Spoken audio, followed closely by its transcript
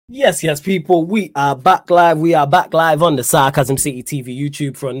Yes, people. We are back live. We are back live on the Sarcasm City TV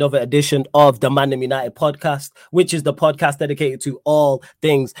YouTube for another edition of the ManDem United podcast, which is the podcast dedicated to all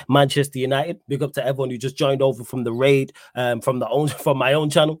things Manchester United. Big up to everyone who just joined over from the raid, from my own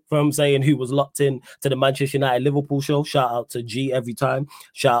channel, from saying who was locked in to the Manchester United Liverpool show. Shout out to G every time.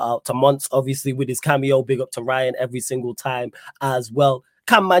 Shout out to Monts, obviously, with his cameo. Big up to Ryan every single time as well.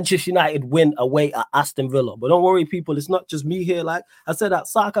 Can Manchester United win away at Aston Villa? But don't worry, people, it's not just me here. Like I said at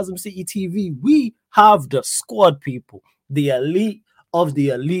Sarcasm City TV, we have the squad, people, the elite of the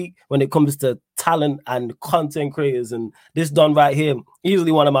elite when it comes to talent and content creators. And this done right here,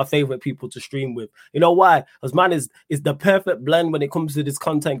 easily one of my favorite people to stream with. You know why? Because man is the perfect blend when it comes to this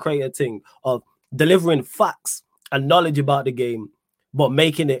content creator thing of delivering facts and knowledge about the game, but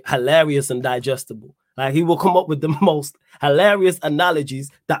making it hilarious and digestible. Like he will come up with the most hilarious analogies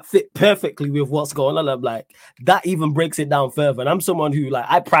that fit perfectly with what's going on. I'm like, that even breaks it down further. And I'm someone who, like,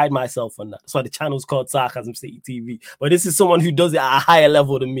 I pride myself on that. That's why the channel's called Sarcasm City TV. But this is someone who does it at a higher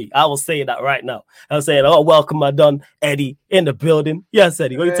level than me. I will say that right now. I'm saying, oh, welcome, my Don Eddie in the building. Yes,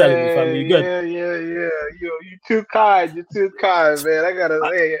 Eddie, what are you telling me, family? You good? Yeah. You too kind. You're too kind, man. I gotta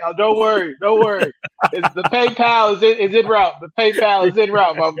say, don't worry. It's the PayPal is in route. The PayPal is in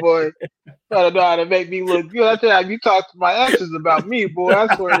route, my boy. I don't know how to make me look good. I tell you talk to my exes about me, boy.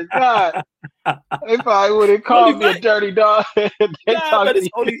 I swear to God, they probably wouldn't call me a dirty dog. But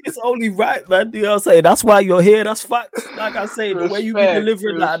it's only right, man. You know what I'm saying? That's why you're here. That's facts. Like I say, the way you be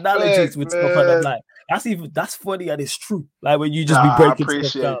delivering like analogies with stuff, and I'm like, that's funny and it's true. Like when you just be breaking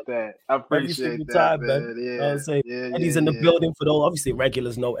stuff down. I appreciate that, man. Yeah, you know what I'm saying? Eddie's in the building for those. Obviously,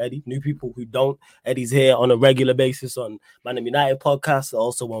 regulars know Eddie. New people who don't. Eddie's here on a regular basis on ManDem United podcast,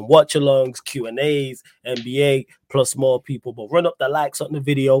 also on watch-alongs, Q&As, NBA, plus more people. But run up the likes on the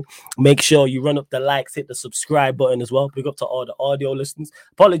video. Make sure you run up the likes, hit the subscribe button as well. Big up to all the audio listeners.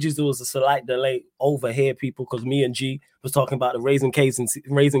 Apologies, there was a slight delay over here, people, because me and G was talking about the Raising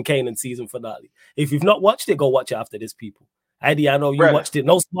Canaan season finale. If you've not watched it, go watch it after this, people. Eddie, I know you watched it.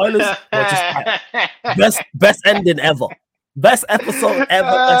 No spoilers. Best ending ever. Best episode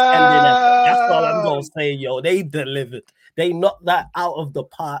ever. Best ending ever. That's all I'm gonna say, yo. They delivered. They knocked that out of the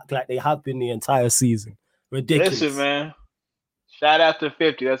park like they have been the entire season. Ridiculous. Listen, man. Shout out to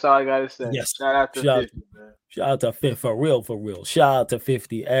 50. That's all I gotta say. Yes. Shout out to 50, man. Shout out to 50 for real. Shout out to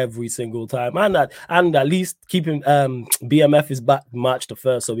 50 every single time. And at least keeping BMF is back March the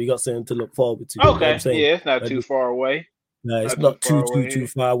 1st, so we got something to look forward to. Okay. Yeah, it's not too far away. No, it's not too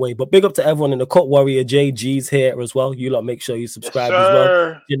far away. But big up to everyone in the Cut Warrior. JG's here as well. You lot make sure you subscribe as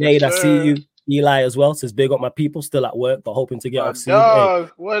well. Junaid, I see you. Eli as well says big up my people, still at work, but hoping to get off soon. Hey,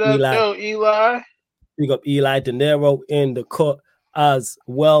 what up, Eli? Big up Eli De Niro in the cut as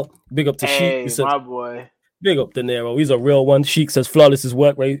well. Big up to Sheik. My boy. Big up De Niro. He's a real one. Sheik says flawless his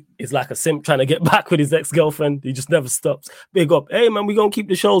work rate is like a simp trying to get back with his ex-girlfriend. He just never stops. Big up. Hey, man, we're going to keep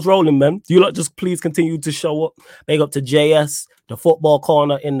the shows rolling, man. You lot just please continue to show up. Big up to JS, the football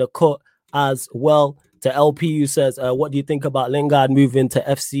corner in the cut as well. To LP who says, what do you think about Lingard moving to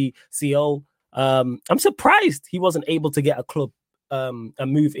FCCO? I'm surprised he wasn't able to get a club, a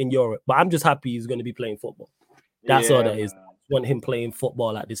move in Europe. But I'm just happy he's going to be playing football. That's all that is. Want him playing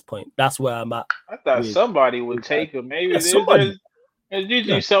football at this point. That's where I'm at. I thought somebody would take him. Maybe there's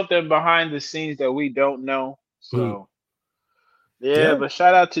usually something behind the scenes that we don't know. So but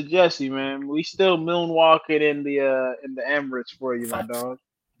shout out to Jesse, man. We still moonwalking in the Emirates for you, facts. My dog.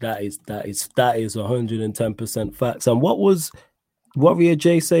 That is 110% facts. And what was Warrior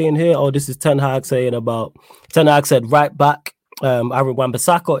J saying here? Oh, this is Ten Hag saying about Ten Hag said right back. Aaron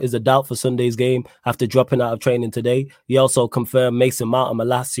Wan-Bissaka is a doubt for Sunday's game after dropping out of training today. He also confirmed Mason Mount and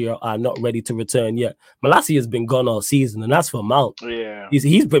Malacia are not ready to return yet. Malacia has been gone all season, and that's for Mount. Yeah,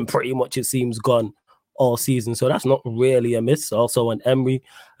 he's been pretty much, it seems, gone all season, so that's not really a miss. Also on Emery,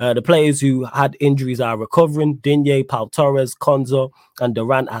 the players who had injuries are recovering. Digne, Pau Torres, Konza, and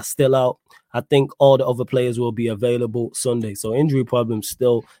Durant are still out. I think all the other players will be available Sunday. So injury problems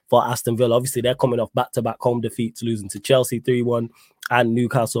still for Aston Villa. Obviously, they're coming off back-to-back home defeats, losing to Chelsea 3-1 and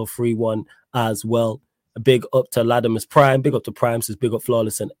Newcastle 3-1 as well. A big up to Latimer's Prime. Big up to Prime, says big up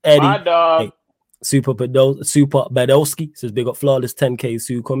Flawless and Eddie. My dog. Hey, Super Badowski says big up Flawless 10K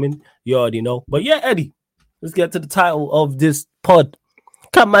Sue coming. You already know. But yeah, Eddie, let's get to the title of this pod.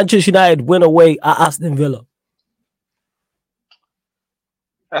 Can Manchester United win away at Aston Villa?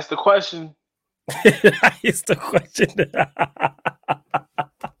 That's the question. It's the question.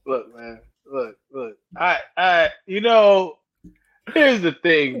 Look, man. Look. I here's the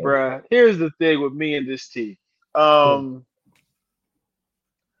thing, bruh. Here's the thing with me and this team.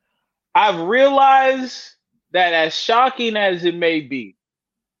 I've realized that as shocking as it may be,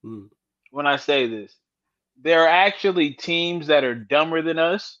 when I say this. There are actually teams that are dumber than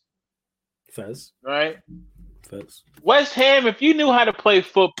us. Fez. Right? Fez. West Ham, if you knew how to play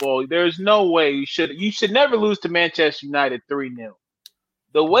football, there's no way you should never lose to Manchester United 3-0.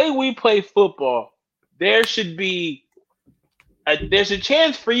 The way we play football, there should be there's a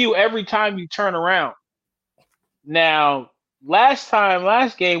chance for you every time you turn around. Now,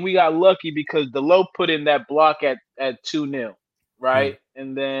 last game we got lucky because Delo put in that block at 2-0, right?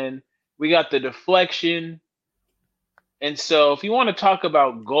 And then we got the deflection. And so if you want to talk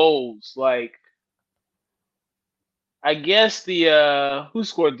about goals, like I guess the who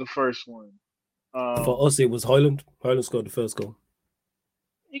scored the first one? For us, it was Hoyland. Hoyland scored the first goal.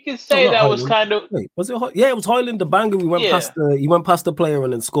 You can say that was kind of. Wait, was it? Yeah, it was Hoyland. The banger. He went past the player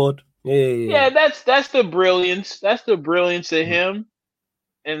and then scored. Yeah. That's the brilliance. That's the brilliance of him.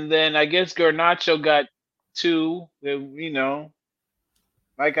 And then I guess Garnacho got 2. You know,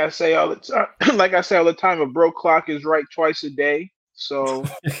 like I say all the time, a broke clock is right twice a day. So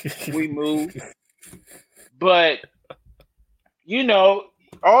we move. But you know,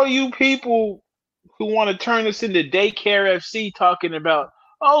 all you people who want to turn this into daycare FC talking about,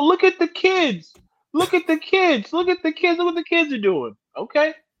 oh, look at the kids. Look at the kids. Look at the kids. Look what the kids are doing.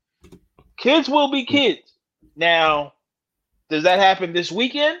 Okay. Kids will be kids. Now, does that happen this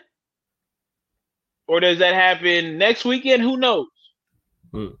weekend? Or does that happen next weekend? Who knows?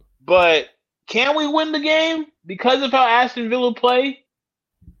 But can we win the game? Because of how Aston Villa play,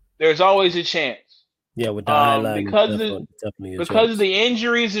 there's always a chance. Yeah, with the highline. Because of the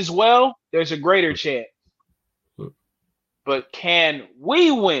injuries as well, there's a greater chance. But can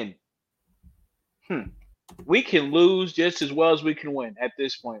we win? We can lose just as well as we can win at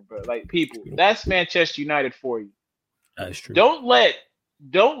this point, bro. Like, people, that's Manchester United for you. That's true. Don't let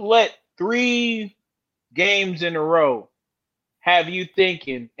 3 games in a row have you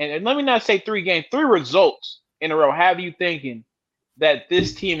thinking, and let me not say 3 games, 3 results in a row have you thinking that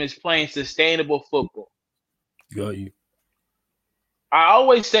this team is playing sustainable football. Got you. I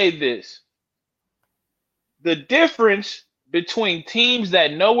always say this. The difference between teams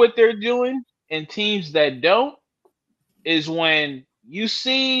that know what they're doing and teams that don't is when you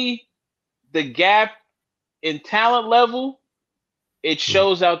see the gap in talent level, it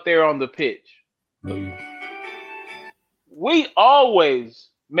shows out there on the pitch. We always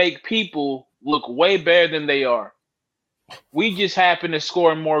make people look way better than they are. We just happen to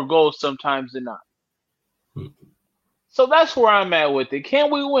score more goals sometimes than not. So that's where I'm at with it.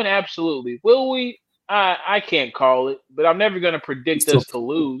 Can we win? Absolutely. Will we? I can't call it, but I'm never going to predict us to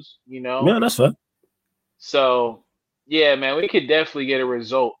lose, you know? Yeah, that's fair. So, yeah, man, we could definitely get a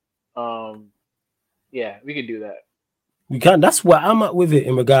result. Yeah, we could do that. We can. That's where I'm at with it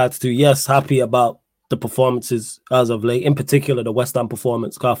in regards to, yes, happy about the performances as of late, in particular the West Ham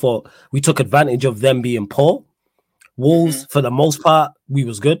performance. I thought we took advantage of them being poor. Wolves, for the most part, we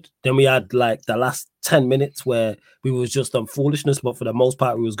was good. Then we had like the last 10 minutes where we was just on foolishness, but for the most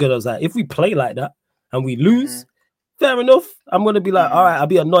part, we was good. I was like, if we play like that and we lose, fair enough. I'm going to be like, all right, I'll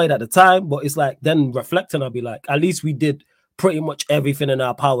be annoyed at the time, but it's like, then reflecting, I'll be like, at least we did pretty much everything in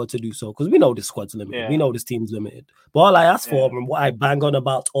our power to do so, because we know this squad's limited. Yeah. We know this team's limited. But all I ask for and what I bang on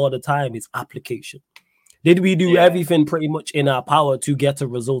about all the time is application. Did we do everything pretty much in our power to get a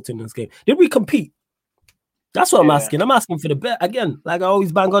result in this game? Did we compete? That's what I'm asking. I'm asking for the bare, again, like I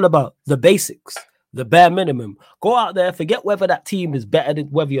always bang on about, the basics, the bare minimum. Go out there, forget whether that team is better than,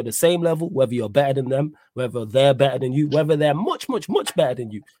 whether you're the same level, whether you're better than them, whether they're better than you, whether they're much, much, much better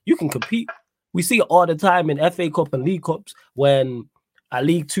than you. You can compete. We see it all the time in FA Cup and League Cups when a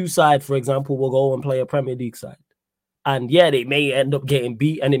League 2 side, for example, will go and play a Premier League side. And yeah, they may end up getting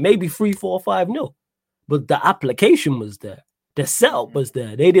beat and it may be 3-4, 5-0. But the application was there. The setup was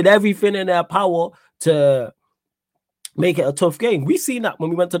there. They did everything in their power to make it a tough game. We seen that when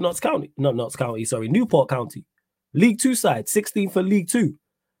we went to Newport County. League 2 side, 16 for League 2.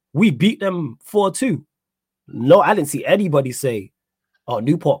 We beat them 4-2. No, I didn't see anybody say, oh,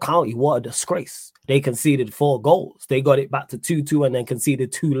 Newport County, what a disgrace. They conceded 4 goals. They got it back to 2-2 and then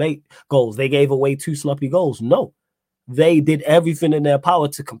conceded 2 late goals. They gave away 2 sloppy goals. No. They did everything in their power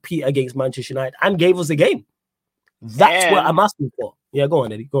to compete against Manchester United and gave us a game. That's what I'm asking for. Yeah, go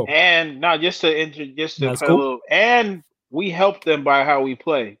on, Eddie. Go. And now, just to cool. And we help them by how we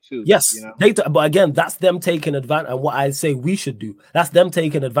play too. Yes, you know? But again, that's them taking advantage. And what I say we should do, that's them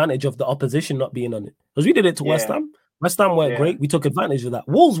taking advantage of the opposition not being on it. Because we did it to West Ham. West Ham weren't great. We took advantage of that.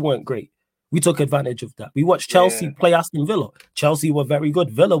 Wolves weren't great. We took advantage of that. We watched Chelsea play Aston Villa. Chelsea were very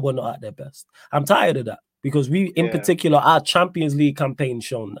good. Villa were not at their best. I'm tired of that because we, in particular, our Champions League campaign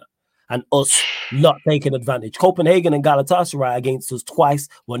shown that. and us not taking advantage. Copenhagen and Galatasaray against us twice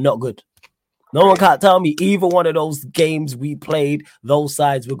were not good. No one can't tell me either one of those games we played, those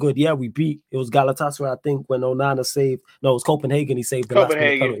sides were good. Yeah, we beat. It was Galatasaray, I think, when Onana saved. No, it was Copenhagen. He saved the last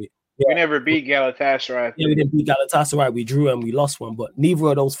minute penalty. Yeah. We never beat Galatasaray. Yeah, we didn't beat Galatasaray. We drew and we lost one. But neither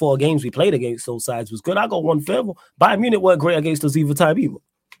of those 4 games we played against those sides was good. I got one favor. Bayern Munich weren't great against us either time either.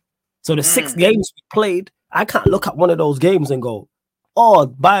 So the 6 games we played, I can't look at one of those games and go,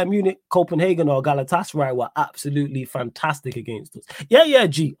 oh, Bayern Munich, Copenhagen, or Galatasaray were absolutely fantastic against us. Yeah,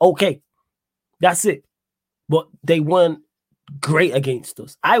 G, okay. That's it. But they weren't great against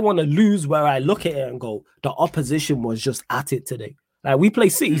us. I want to lose where I look at it and go, the opposition was just at it today. Like, we play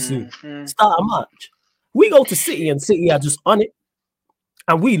City soon, start of March. We go to City and City are just on it.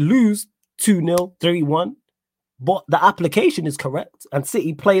 And we lose 2-0, 3-1. But the application is correct. And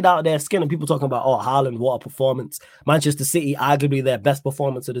City played out their skin. And people talking about, oh, Haaland, what a performance. Manchester City, arguably their best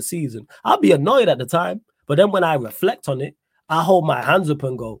performance of the season. I'll be annoyed at the time. But then when I reflect on it, I hold my hands up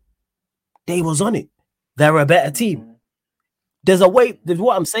and go, they was on it. They're a better team. There's a way.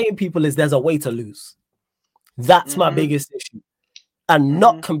 What I'm saying, people, is there's a way to lose. That's my biggest issue. And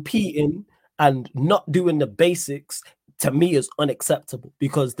not competing and not doing the basics, to me, is unacceptable,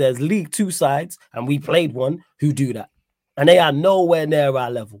 because there's League 2 sides, and we played one, who do that. And they are nowhere near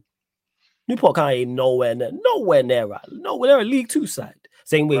our level. Newport County ain't nowhere near our level. No, they're a League 2 side.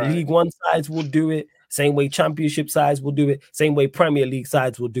 Same way League 1 sides will do it. Same way Championship sides will do it. Same way Premier League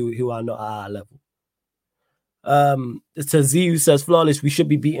sides will do it, who are not at our level. To Z, who says, flawless, we should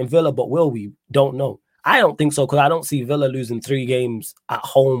be beating Villa, but will we? Don't know. I don't think so, because I don't see Villa losing 3 games at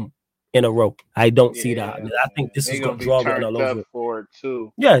home in a row. I don't see that. I think this is going to draw written all over for it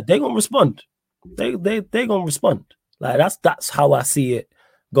too. Yeah, they're going to respond. They going to respond. Like, that's how I see it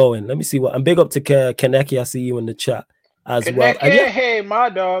going. Let me see what. And big up to Kaneki. I see you in the chat as Kaneki, well. And hey, my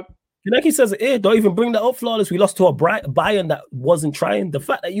dog. Kaneki says, don't even bring that up, flawless. We lost to a Bayern that wasn't trying. The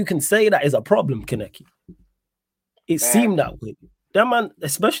fact that you can say that is a problem, Kaneki. It seemed that way. That man,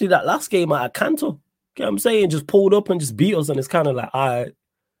 especially that last game at Kanto, you know what I'm saying, just pulled up and just beat us, and it's kind of like, all right,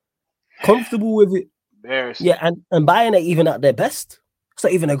 comfortable with it. Yeah, and Bayern ain't even at their best. It's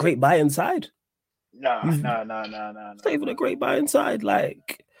not even a great Bayern side. No. It's not even a great Bayern side.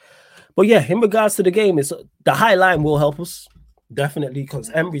 Like, but yeah, in regards to the game, it's the high line will help us. Definitely, because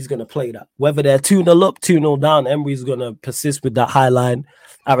Emery's going to play that. Whether they're 2-0 up, 2-0 down, Emery's going to persist with that high line.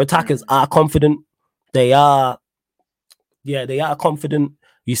 Our attackers are confident. They are confident.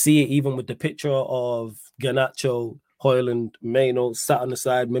 You see it even with the picture of Garnacho, Højlund, Maino sat on the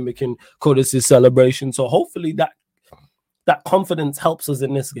side mimicking Curtis's celebration. So hopefully that confidence helps us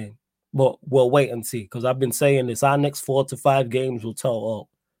in this game. But we'll wait and see, because I've been saying this. Our next 4 to 5 games will tell all.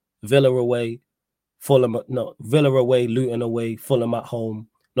 Villa away, Villa away, Luton away, Fulham at home,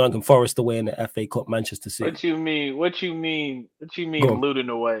 Nottingham Forest away in the FA Cup, Manchester City. What you mean Luton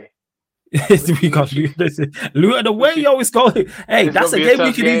away? Luton away, you always go. Hey, that's a game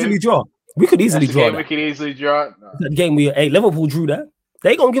we could easily draw. We could easily draw that. We could easily draw. No. That game Liverpool drew that.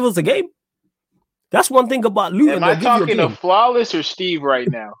 They gonna give us a game. That's one thing about Luton. Am I talking to Flawless or Steve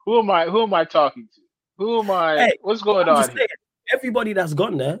right now? Who am I talking to? Who am I? Hey, what's going on here? Everybody that's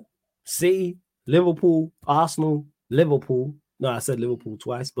gone there, City, Liverpool, Arsenal, Liverpool. No, I said Liverpool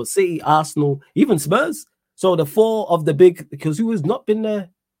twice, but City, Arsenal, even Spurs. So the 4 of the big, because who has not been there?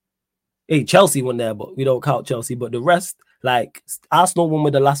 Hey, Chelsea won there, but we don't count Chelsea. But the rest, like Arsenal won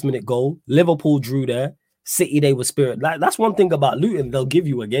with the last minute goal. Liverpool drew there. City, they were spirit. Like, that's one thing about Luton. They'll give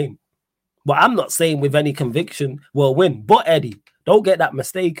you a game. But I'm not saying with any conviction we'll win. But Eddie, don't get that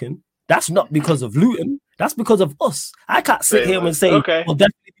mistaken. That's not because of Luton. That's because of us. I can't sit here and say, we'll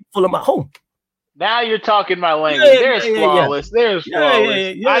definitely be Fulham at home. Now you're talking my language. There's flawless. There's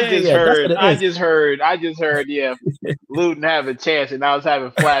flawless. I just heard. Yeah, Luton have a chance, and I was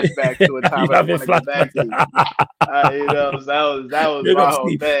having flashbacks to a time I want to go back to. That was my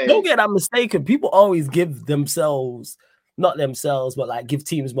whole thing. Don't get that mistaken. People always give themselves, not themselves, but like give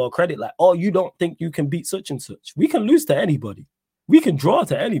teams more credit. Like, oh, you don't think you can beat such and such? We can lose to anybody. We can draw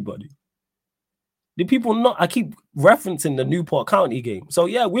to anybody. The people not. I keep referencing the Newport County game. So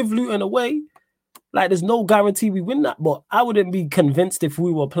yeah, with Luton away. Like, there's no guarantee we win that, but I wouldn't be convinced if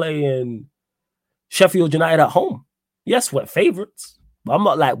we were playing Sheffield United at home. Yes, we're favorites, but I'm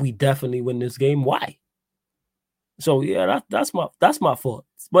not like we definitely win this game. Why? So yeah, that's my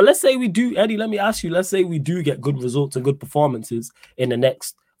thoughts. But let's say we do, Eddie. Let me ask you. Let's say we do get good results and good performances in the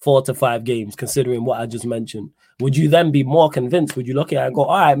next 4 to 5 games, considering what I just mentioned. Would you then be more convinced? Would you look at it and go,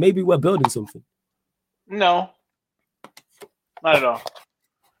 all right, maybe we're building something? No, not at all.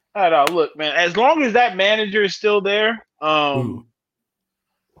 Look, man, as long as that manager is still there,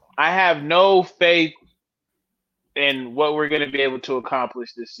 I have no faith in what we're going to be able to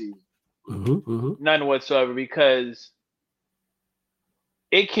accomplish this season. None whatsoever, because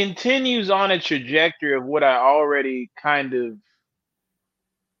it continues on a trajectory of what I already kind of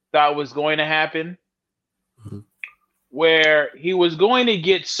thought was going to happen, where he was going to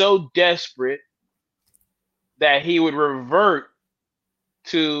get so desperate that he would revert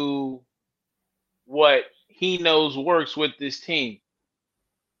to what he knows works with this team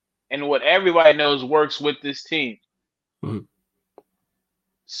and what everybody knows works with this team.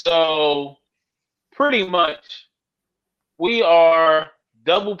 So pretty much we are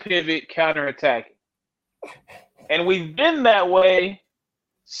double pivot counterattacking. And we've been that way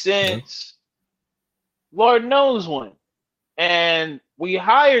since Lord knows when. And we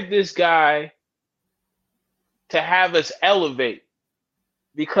hired this guy to have us elevate,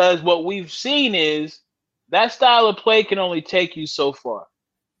 because what we've seen is that style of play can only take you so far.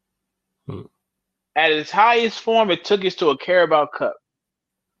 At its highest form, it took us to a Carabao Cup.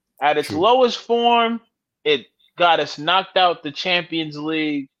 At its lowest form, it got us knocked out the Champions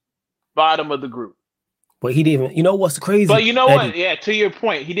League, bottom of the group. But he didn't even, you know what's crazy? But you know what? Yeah, to your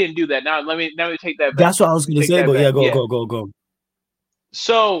point, he didn't do that. Now let me take that back. That's what I was gonna say. Go.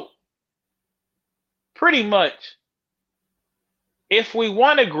 So pretty much, if we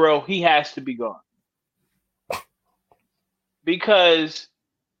want to grow, he has to be gone. Because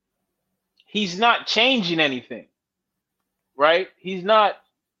he's not changing anything. Right? He's not,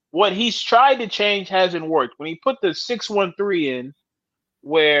 what he's tried to change hasn't worked. When he put the 6-1-3 in,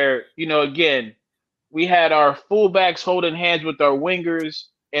 where, you know, again, we had our fullbacks holding hands with our wingers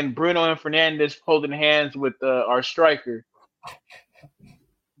and Bruno and Fernandes holding hands with our striker,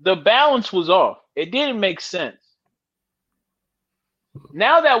 the balance was off. It didn't make sense.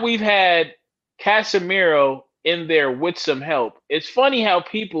 Now that we've had Casemiro in there with some help, it's funny how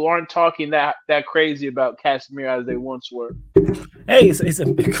people aren't talking that crazy about Casemiro as they once were. Hey,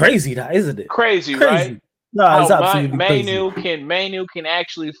 it's crazy, that isn't it? Crazy, right? No, it's absolutely crazy. Manu can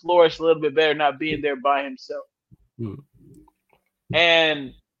actually flourish a little bit better not being there by himself.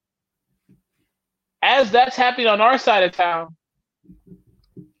 And as that's happening on our side of town,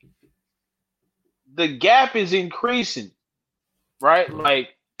 the gap is increasing, right? Like,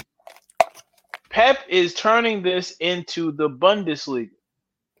 Pep is turning this into the Bundesliga.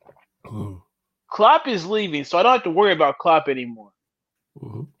 Klopp is leaving, so I don't have to worry about Klopp anymore.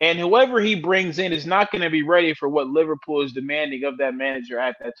 And whoever he brings in is not going to be ready for what Liverpool is demanding of that manager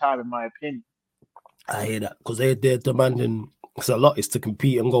at that time, in my opinion. I hear that, because they're demanding, it's a lot, is to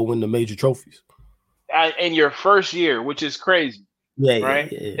compete and go win the major trophies. In your first year, which is crazy.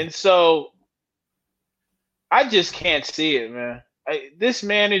 Right? Yeah. And so I just can't see it, man. This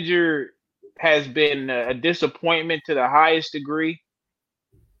manager has been a disappointment to the highest degree.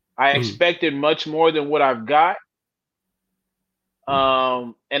 I expected much more than what I've got.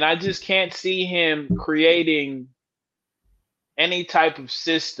 And I just can't see him creating any type of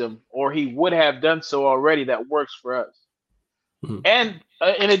system, or he would have done so already, that works for us. And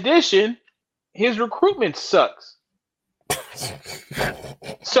in addition, his recruitment sucks.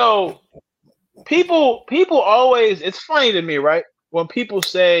 So people always, it's funny to me, right? When people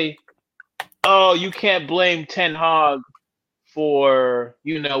say, oh, you can't blame Ten Hag for,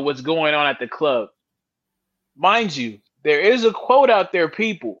 you know, what's going on at the club. Mind you, there is a quote out there,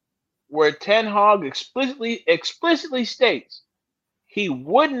 people, where Ten Hag explicitly states he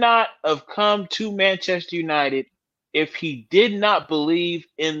would not have come to Manchester United if he did not believe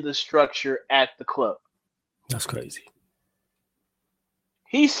in the structure at the club. That's crazy.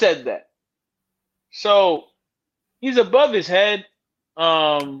 He said that. So he's above his head. He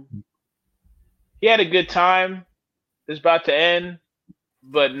had a good time. It's about to end.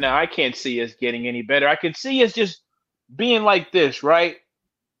 But no, I can't see us getting any better. I can see us just being like this, right?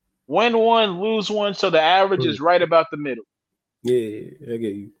 Win one, lose one, so the average is right about the middle. Yeah, I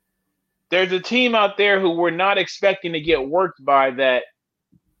get you. There's a team out there who we're not expecting to get worked by that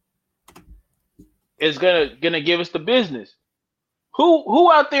is gonna give us the business.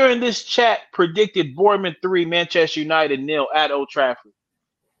 Who out there in this chat predicted Bournemouth 3, Manchester United 0 at Old Trafford?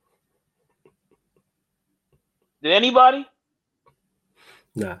 Did anybody?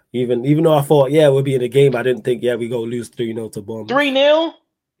 Nah, even though I thought, we'll be in the game, I didn't think, we go lose 3-0 to Bournemouth. 3-0?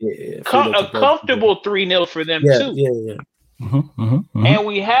 Yeah. A comfortable 3-0 for them, too. Yeah. And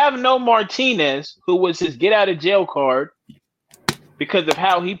we have no Martinez, who was his get-out-of-jail card because of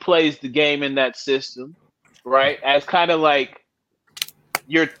how he plays the game in that system, right? As kind of like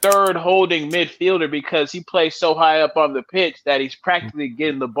your third holding midfielder, because he plays so high up on the pitch that he's practically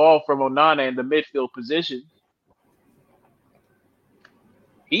getting the ball from Onana in the midfield position.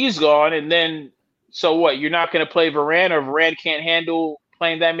 He's gone, and then so what? You're not going to play Varane, or Varane can't handle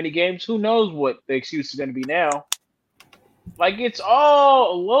playing that many games? Who knows what the excuse is going to be now? Like, it's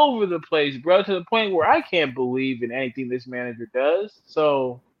all over the place, bro, to the point where I can't believe in anything this manager does.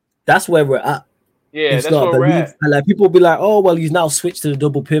 So that's where we're at. yeah, It's that's not where we're believe, at. and like people be like, "Oh, well, he's now switched to the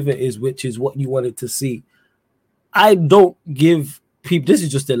double pivot, which is what you wanted to see." I don't give people. This is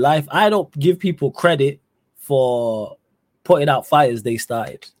just their life. I don't give people credit for putting out fires they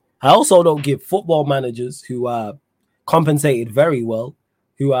started. I also don't give football managers who are compensated very well,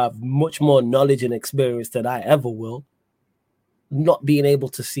 who have much more knowledge and experience than I ever will, not being able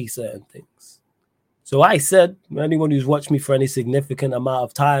to see certain things. So I said, anyone who's watched me for any significant amount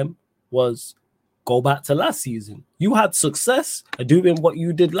of time was go back to last season. You had success at doing what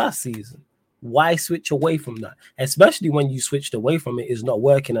you did last season. Why switch away from that? Especially when you switched away from it, is not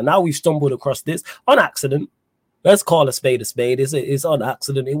working. And now we've stumbled across this on accident. Let's call a spade a spade. It's on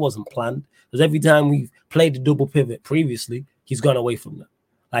accident. It wasn't planned. Because every time we've played the double pivot previously, he's gone away from that.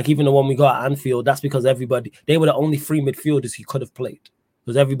 Like even the one we got at Anfield, that's because they were the only three midfielders he could have played.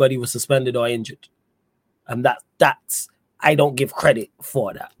 Because everybody was suspended or injured. And that's I don't give credit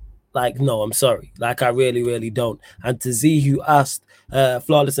for that. Like, no, I'm sorry. Like, I really, really don't. And to Z, who asked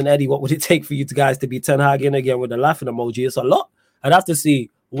Flawless and Eddie, what would it take for you guys to be Ten Hag in again with a laughing emoji? It's a lot. I'd have to see,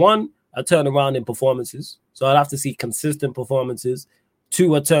 one, a turnaround in performances. So I'd have to see consistent performances.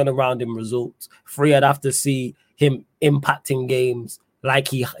 Two, a turnaround in results. Three, I'd have to see him impacting games like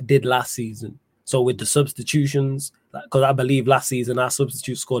he did last season. So with the substitutions, because I believe last season our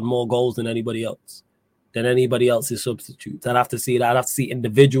substitutes scored more goals than anybody else's substitutes. I'd have to see that. I'd have to see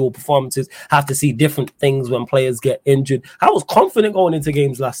individual performances. I have to see different things when players get injured. I was confident going into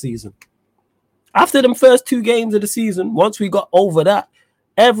games last season. After them first 2 games of the season, once we got over that,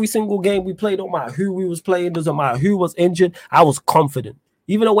 every single game we played, don't matter who we was playing, doesn't matter who was injured, I was confident.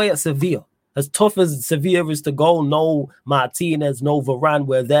 Even away at Sevilla, as tough as Sevilla is to go, no Martinez, no Varane,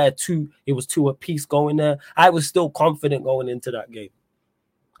 where there two, it was 2 apiece going there. I was still confident going into that game.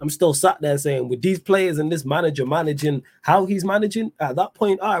 I'm still sat there saying, with these players and this manager managing how he's managing, at that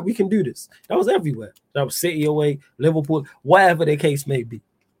point, all right, we can do this. That was everywhere. That was City away, Liverpool, whatever the case may be.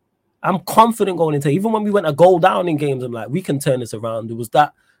 I'm confident going into, even when we went a goal down in games, I'm like, we can turn this around. There was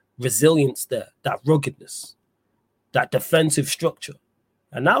that resilience there, that ruggedness, that defensive structure.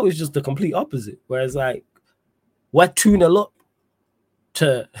 And now it's just the complete opposite. Whereas, like, we're 2-0 up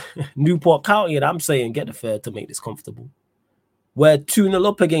to Newport County, and I'm saying, get the third to make this comfortable. We're 2-0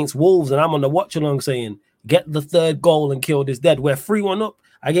 up against Wolves, and I'm on the watch along saying, get the third goal and kill this dead. We're 3-1 up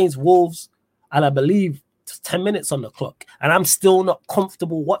against Wolves, and I believe it's 10 minutes on the clock, and I'm still not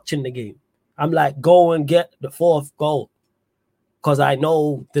comfortable watching the game. I'm like, go and get the 4th goal, because I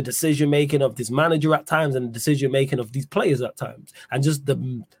know the decision-making of this manager at times and the decision-making of these players at times, and just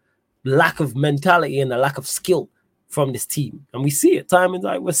the lack of mentality and the lack of skill from this team. And we see it time and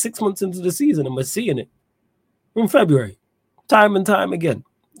time. We're 6 months into the season, and we're seeing it. We're in February. Time and time again.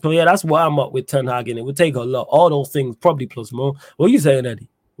 So yeah, that's what I'm up with Ten Hag, and it would take a lot. All those things, probably plus more. What are you saying, Eddie?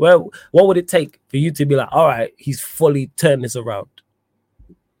 Well, what would it take for you to be like, all right, he's fully turned this around?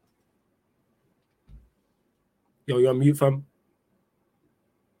 Yo, you're on mute, fam?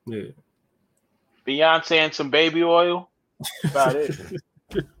 Yeah. Beyonce and some baby oil. About it.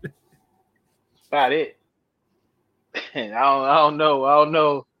 About it. I don't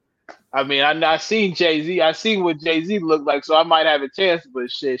know. I mean, I seen Jay-Z. I seen what Jay-Z looked like, so I might have a chance. But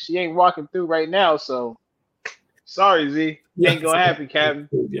shit, she ain't walking through right now. So sorry, Z. Ain't gonna happen, Captain.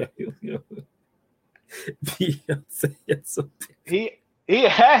 Yeah. He has.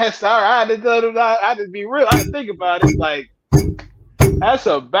 Sorry, I had to tell him. I had to be real. I had to think about it. Like, that's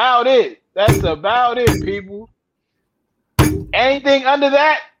about it. That's about it, people. Anything under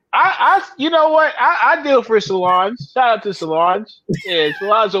that? I you know what? I deal for Solange. Shout out to Solange. Yeah,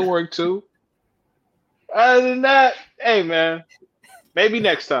 Solange will work too. Other than that, hey man, maybe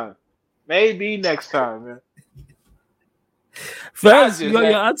next time. Man. First, you got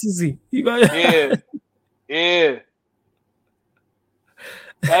your answer, Z. You got yeah.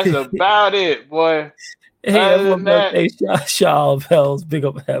 That's about it, boy. Hey, shout out Bells, big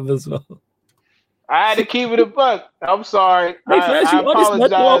up Hev as well. I had to keep it a buck. I'm sorry. Hey, first, you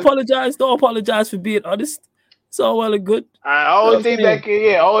honest, don't apologize for being honest. It's all well and good. I always think that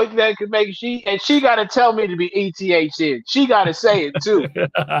can make she gotta tell me to be ETHN. She gotta say it too.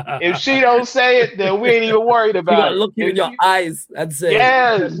 If she don't say it, then we ain't even worried about it. You gotta look you in your eyes and say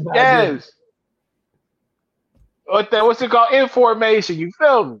yes. What's it called? Information. You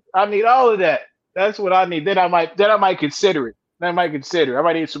feel me? I need all of that. That's what I need. Then I might consider it. I might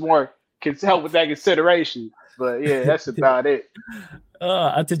need some more help with that consideration. But yeah, that's about it.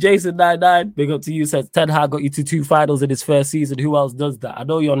 And to Jason99, big up to you. Says Ten Hag got you to 2 finals in his first season. Who else does that? I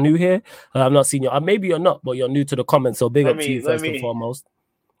know you're new here. I've not seen you. Maybe you're not, but you're new to the comments. So big up to you first and foremost.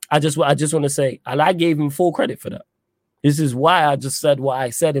 I just want to say, and I gave him full credit for that. This is why I just said what I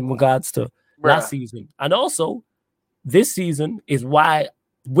said in regards to last season, and also this season is why,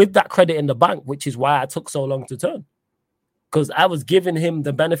 with that credit in the bank, which is why I took so long to turn, because I was giving him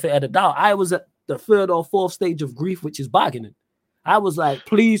the benefit of the doubt. I was at the 3rd or 4th stage of grief, which is bargaining. I was like,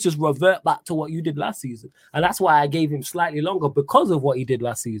 please just revert back to what you did last season. And that's why I gave him slightly longer, because of what he did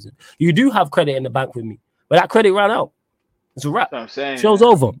last season. You do have credit in the bank with me, but that credit ran out. It's a wrap. I'm saying, show's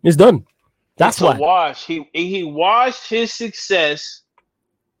over. It's done. That's why. Wash. He washed his success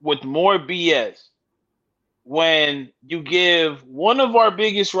with more BS. When you give one of our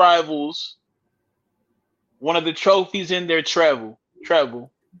biggest rivals one of the trophies in their treble,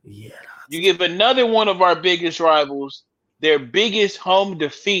 you give another one of our biggest rivals their biggest home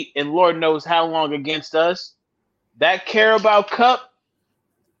defeat and Lord knows how long against us, that Carabao Cup,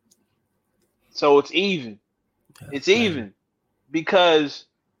 so it's even. It's even. Because,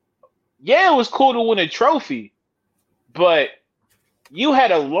 yeah, it was cool to win a trophy, but you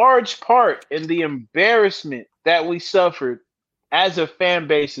had a large part in the embarrassment that we suffered as a fan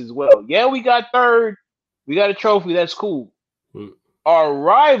base as well. Yeah, we got third. We got a trophy. That's cool. Our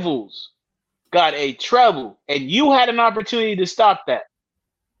rivals got a treble, and you had an opportunity to stop that.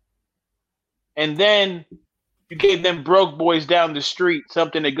 And then you gave them broke boys down the street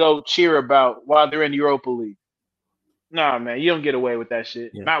something to go cheer about while they're in the Europa League. Nah, man, you don't get away with that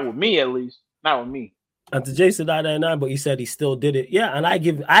shit. Yeah. Not with me, at least. Not with me. And to Jason999, but he said he still did it. Yeah, and I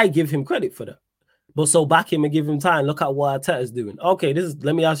give him credit for that. But so back him and give him time. Look at what Arteta's doing. Okay,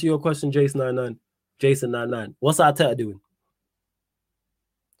 let me ask you a question, Jason99. What's Arteta doing?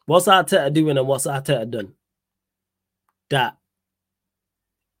 What's Arteta doing and what's Arteta done? That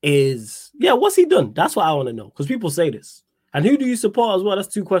is, what's he done? That's what I want to know. Because people say this. And who do you support as well? That's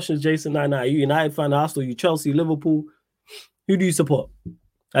 2 questions, Jason99. Are you United fan, Arsenal, you Chelsea, Liverpool? Who do you support?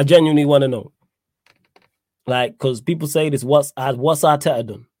 I genuinely want to know. Like, because people say this, what's Arteta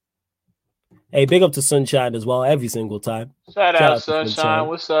done? Hey, big up to Sunshine as well, every single time. Shout out Sunshine.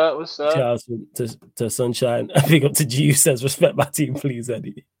 What's up? Shout out to Sunshine. Big up to G, who says, respect my team, please,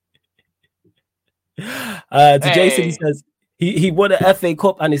 Eddie. Jason, he says, he won an FA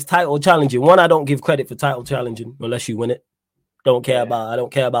Cup and is title challenging. One, I don't give credit for title challenging unless you win it. I don't care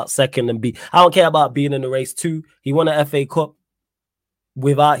about second and B. I don't care about being in the race. 2, he won an FA Cup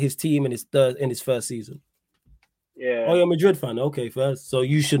without his team in his first season. Yeah. Oh, you're a Madrid fan. Okay, first. So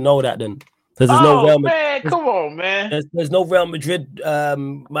you should know that then. Because there's no Real Madrid. Man, come on, man. There's no Real Madrid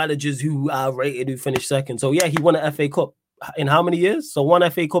managers who are rated who finished second. So yeah, he won an FA Cup in how many years? So 1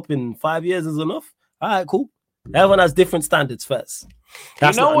 FA Cup in 5 years is enough. All right, cool. Everyone has different standards first.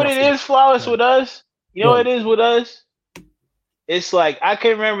 You know what it is, Flawless, with us? You know what it is with us? It's like, I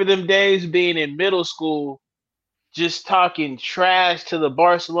can remember them days being in middle school, just talking trash to the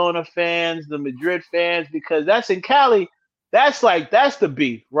Barcelona fans, the Madrid fans, because that's in Cali. That's the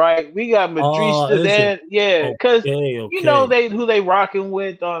beef, right? We got Madrid, because you know who they rocking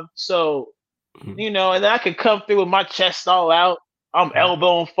with. So you know, and I could come through with my chest all out. I'm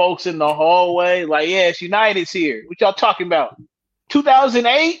elbowing folks in the hallway, like, it's United's here. What y'all talking about?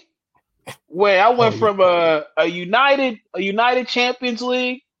 2008, where I went from a United Champions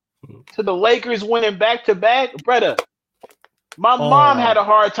League to the Lakers winning back-to-back, brother. My mom had a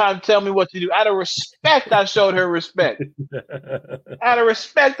hard time telling me what to do. Out of respect, I showed her respect.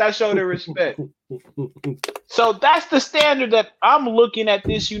 So that's the standard that I'm looking at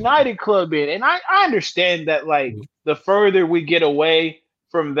this United club in. And I understand that, like, the further we get away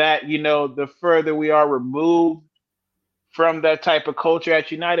from that, you know, the further we are removed from that type of culture at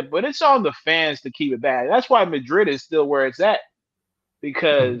United. But it's on the fans to keep it back. That's why Madrid is still where it's at.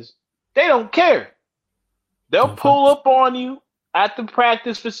 Because they don't care. They'll pull up on you at the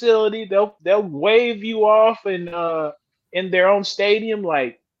practice facility. They'll wave you off in their own stadium.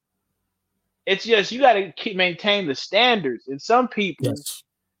 Like, it's just, you got to maintain the standards. And some people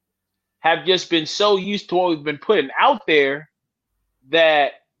have just been so used to what we've been putting out there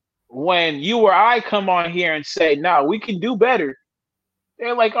that when you or I come on here and say, "No, we can do better,"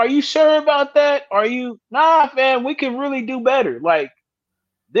 they're like, "Are you sure about that? Are you?" Nah, fam, we can really do better. Like,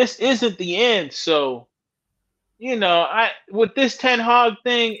 this isn't the end. So, you know, with this Ten Hag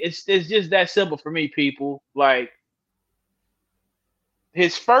thing, it's just that simple for me, people. Like,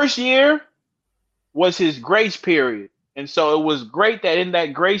 his first year was his grace period. And so it was great that in that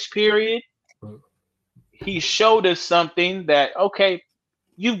grace period, he showed us something that, okay,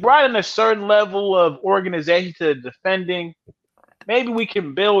 you brought in a certain level of organization to defending. maybe we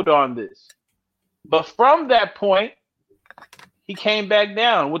can build on this. But from that point, he came back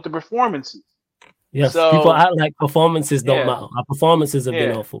down with the performances. Yes, So, people act like performances don't matter. Our performances have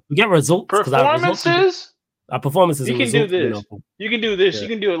been awful. We get results because our performances you and can do results have been this. awful. You can do this. Yeah. You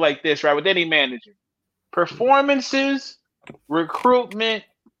can do it like this, right? With any manager. Performances, recruitment,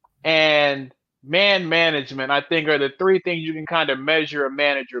 and man management, I think, are the three things you can kind of measure a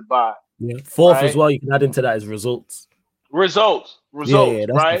manager by. Yeah. Fourth as well, you can add into that is results. Results, that's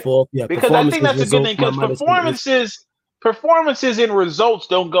right? The fourth. Yeah, because I think that's a good thing because performances and results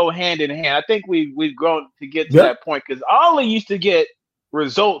don't go hand in hand. I think we've grown to get to that point because Ollie used to get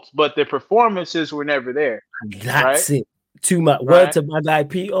results, but the performances were never there. That's it. Too much word to my guy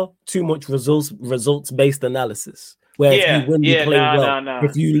Peter. Too much results based analysis. Where if you win, you play well. No.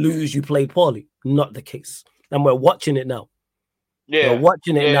 If you lose, you play poorly. Not the case, and we're watching it now. Yeah, we're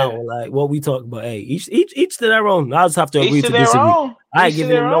watching it now. Like what we talk about. Hey, each to their own. I just have to agree to disagree. I ain't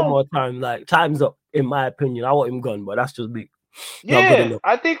giving him no more time. Like time's up, in my opinion. I want him gone, but that's just me. Yeah,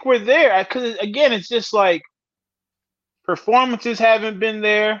 I think we're there. Because again, it's just like performances haven't been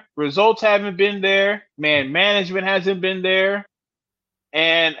there, results haven't been there, management hasn't been there,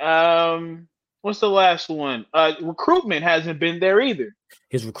 and what's the last one? Recruitment hasn't been there either.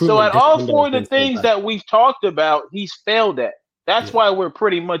 His recruitment. So at all four of the things that we've talked about, he's failed at. That's why we're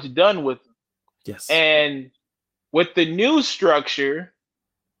pretty much done with him. Yes. And with the new structure,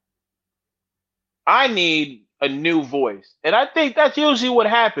 I need a new voice. And I think that's usually what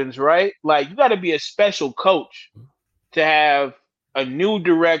happens, right? Like you got to be a special coach to have a new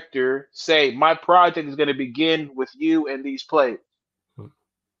director say, my project is going to begin with you and these players.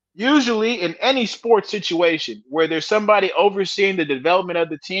 Usually in any sports situation where there's somebody overseeing the development of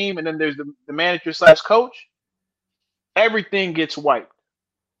the team and then there's the manager / coach, everything gets wiped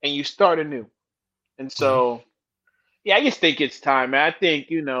and you start anew. And so, I just think it's time, man. I think,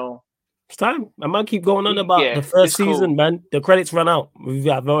 it's time. I'm going to keep going on about the first season, man. The credits ran out.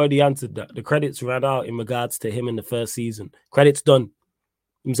 I've already answered that. The credits ran out in regards to him in the first season. Credits done.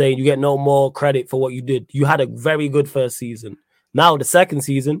 I'm saying you get no more credit for what you did. You had a very good first season. Now the second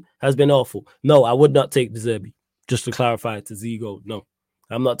season has been awful. No, I would not take De Zerbi. Just to clarify to Zigo, no.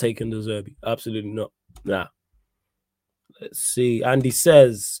 I'm not taking De Zerbi. Absolutely not. Nah. Let's see. Andy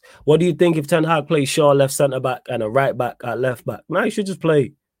says, what do you think if Ten Hag plays Shaw left centre back and a right back at left back? No, he should just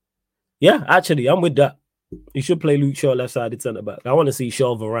play. Yeah, actually, I'm with that. He should play Luke Shaw left-sided centre back. I want to see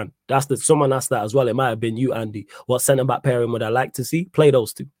Shaw Varane. Someone asked that as well. It might have been you, Andy. What centre back pairing would I like to see? Play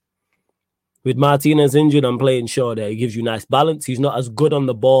those two. With Martinez injured, I'm playing Shaw there. He gives you nice balance. He's not as good on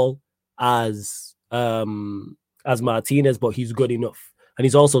the ball as Martinez, but he's good enough. And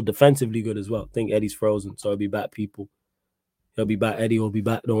he's also defensively good as well. I think Eddie's frozen, so he'll be back, people. He'll be back. Eddie will be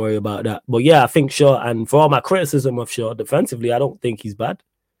back. Don't worry about that. But yeah, I think Shaw, and for all my criticism of Shaw, defensively, I don't think he's bad.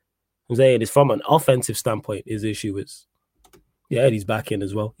 I'm saying it's from an offensive standpoint, his issue is. Yeah, Eddie's back in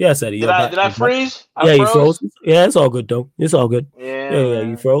as well. Yes, Eddie. Did I freeze? You froze. Yeah, it's all good though. It's all good. Yeah,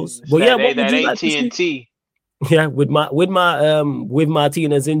 you froze. But what would you like to see? Yeah, with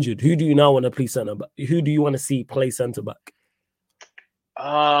Martinez injured, who do you now want to play centre back? Who do you want to see play centre back?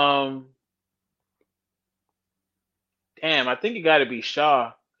 Damn, I think it got to be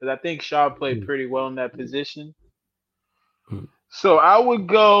Shaw because I think Shaw played pretty well in that position. So I would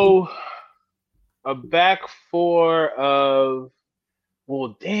go a back four of.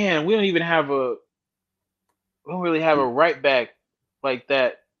 Well, damn, we don't really have a right back like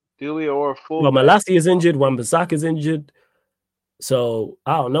that, do we? Or a full. Well, Malassi is injured. Wan-Bissaka is injured. So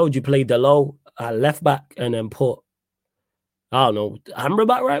I don't know. Would you play Delo at left back and then put? I don't know.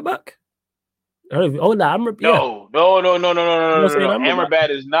 Amrabat right back. No. Amrabat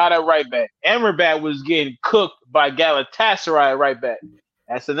is not a right back. Amrabat was getting cooked by Galatasaray right back.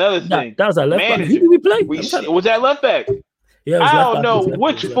 That's another thing. That was a left back. Who did we play? Was that left back? Yeah, I don't know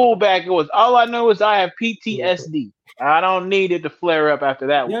which fullback it was. All I know is I have PTSD. I don't need it to flare up after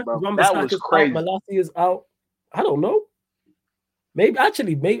that one, bro. That was crazy. Malassi is out. I don't know. Maybe I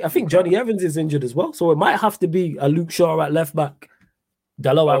think Johnny Evans is injured as well. So it might have to be a Luke Shaw at left back,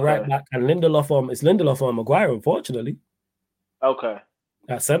 Dalot at right back, and Lindelof on. It's Lindelof on Maguire, unfortunately. Okay.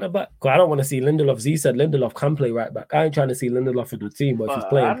 At centre back. I don't want to see Lindelof. Z said Lindelof can play right back. I ain't trying to see Lindelof in the team, but if he's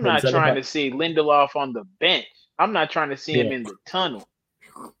playing. I'm not trying to see Lindelof on the bench. I'm not trying to see him in the tunnel.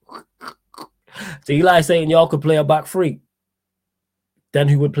 So Eli saying y'all could play a back three. Then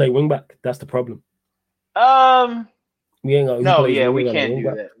who would play wing back? That's the problem. We can't do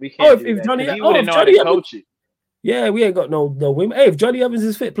that. We can't do that. Johnny, he wouldn't know how to coach it. Yeah, we ain't got no wing. Hey, if Johnny Evans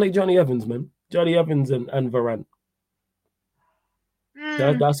is fit, play Johnny Evans, man. Johnny Evans and Varane.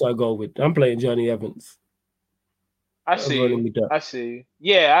 That's what I go with. I'm playing Johnny Evans. I see.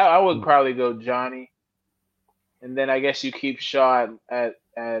 Yeah, I would probably go Johnny, and then I guess you keep Shaw at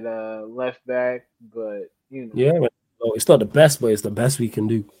left back, but you know. Yeah, well, it's not the best, but it's the best we can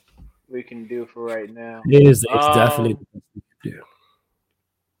do. We can do for right now. It is. It's definitely the best we can do.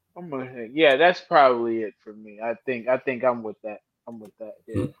 I'm gonna think. Yeah, that's probably it for me. I think I'm with that.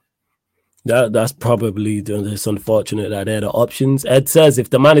 Yeah. That's probably it's unfortunate that they're the options. Ed says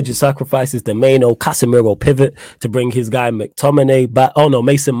if the manager sacrifices the Maino Casemiro pivot to bring his guy McTominay back,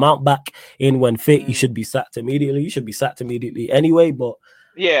 Mason Mount back in when fit, he should be sacked immediately. He should be sacked immediately anyway. But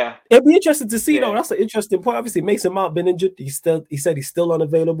yeah, it'd be interesting to see though. That's an interesting point. Obviously, Mason Mount been injured. He said he's still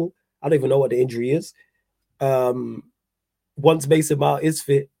unavailable. I don't even know what the injury is. Once Mason Mount is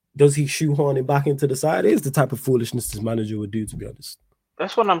fit, does he shoehorn him back into the side? It is the type of foolishness this manager would do, to be honest.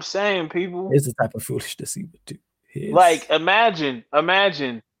 That's what I'm saying, people. It's the type of foolishness he would do. Like, imagine.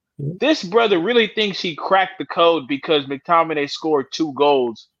 This brother really thinks he cracked the code because McTominay scored 2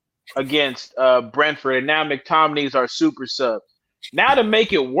 goals against Brentford, and now McTominay is our super sub. Now to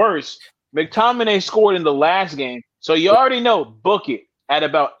make it worse, McTominay scored in the last game, so you already know, book it. At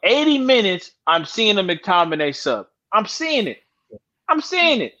about 80 minutes, I'm seeing a McTominay sub. I'm seeing it.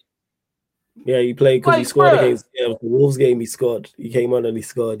 Yeah, he played because he scored against the Wolves game. He scored. He came on and he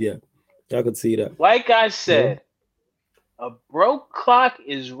scored. Yeah, I could see that. Like I said, a broke clock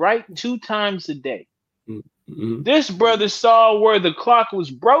is right 2 times a day. Mm-hmm. This brother saw where the clock was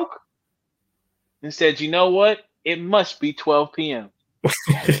broke and said, "You know what? It must be 12 p.m."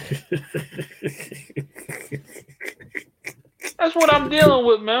 That's what I'm dealing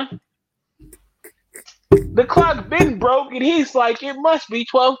with, man. The clock been broke, and he's like, "It must be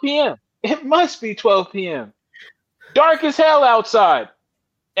 12 p.m. It must be 12 p.m. Dark as hell outside,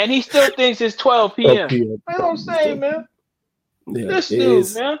 and he still thinks it's 12 p.m. That's what I'm saying, man. Yeah, this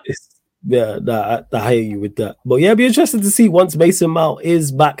dude, man. I hear you with that. But yeah, it'd be interesting to see once Mason Mount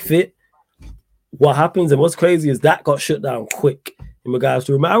is back fit, what happens. And what's crazy is that got shut down quick in regards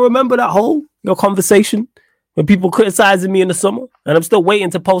to. I remember that whole conversation when people criticizing me in the summer, and I'm still waiting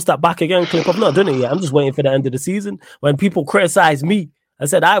to post that back again clip. I've not done it yet. I'm just waiting for the end of the season when people criticize me. I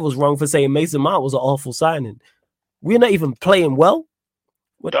said I was wrong for saying Mason Mount was an awful signing. We're not even playing well.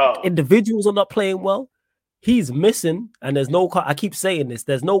 Individuals are not playing well. He's missing, and there's no. I keep saying this.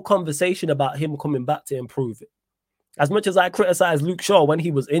 There's no conversation about him coming back to improve it. As much as I criticize Luke Shaw when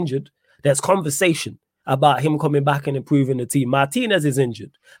he was injured, there's conversation about him coming back and improving the team. Martinez is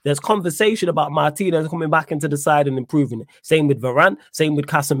injured. There's conversation about Martinez coming back into the side and improving it. Same with Varane. Same with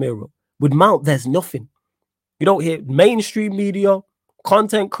Casemiro. With Mount, there's nothing. You don't hear mainstream media,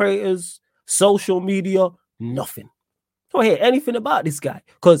 content creators, social media, nothing. Don't hear anything about this guy.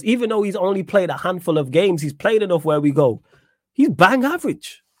 Because even though he's only played a handful of games, he's played enough where we go. He's bang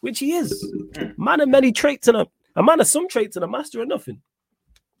average, which he is. Man of many traits and a man of some traits and a master of nothing.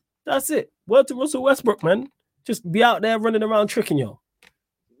 That's it. Word to Russell Westbrook, man. Just be out there running around tricking y'all.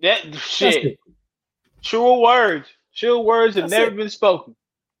 That shit. True words. True words have never been spoken.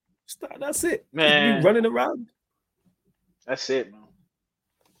 That's it. Man. Just be running around. That's it, man.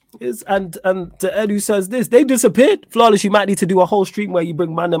 And to Ed who says this, they disappeared. Flawless, you might need to do a whole stream where you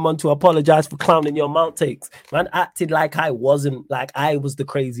bring ManDem on to apologize for clowning your Mount takes. Man acted like I wasn't, like I was the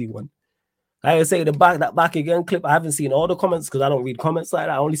crazy one. Like I say, that back again clip, I haven't seen all the comments because I don't read comments like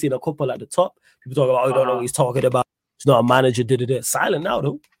that. I only seen a couple at the top. People talk about, I don't know what he's talking about. It's not a manager, Silent now,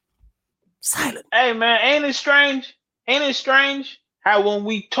 though. Silent. Hey, man, ain't it strange? Ain't it strange how when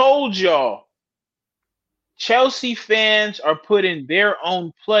we told y'all Chelsea fans are putting their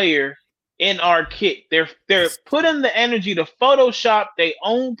own player in our kit. They're putting the energy to Photoshop their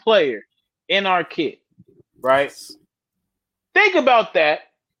own player in our kit, right? Think about that.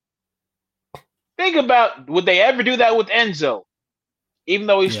 Think about, would they ever do that with Enzo? Even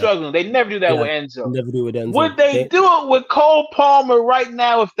though he's struggling, they never do that with Enzo. Never do with Enzo. Would they do it with Cole Palmer right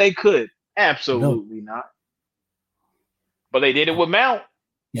now if they could? Absolutely not. But they did it with Mount.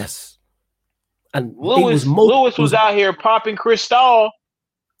 Yes. And Lewis was out here popping Cristal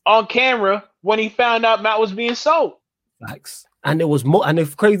on camera when he found out Mount was being sold. Facts. And there was more. And the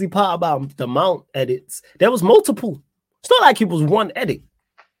crazy part about the Mount edits, there was multiple. It's not like it was one edit.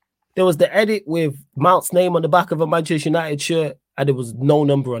 There was the edit with Mount's name on the back of a Manchester United shirt, and there was no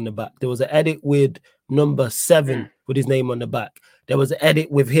number on the back. There was an edit with number 7 with his name on the back. There was an edit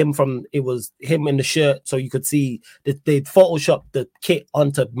with him it was him in the shirt, so you could see that they photoshopped the kit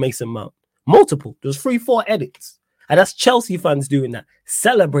onto Mason Mount. Multiple. There was 3-4 edits. And that's Chelsea fans doing that,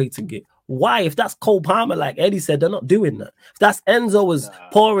 celebrating it. Why? If that's Cole Palmer, like Eddie said, they're not doing that. If that's Enzo as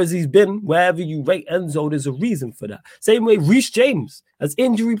poor as he's been, wherever you rate Enzo, there's a reason for that. Same way Reece James, as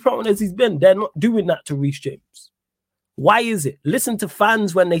injury prone as he's been, they're not doing that to Reece James. Why is it? Listen to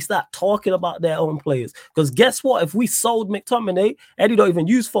fans when they start talking about their own players. Because guess what? If we sold McTominay, Eddie don't even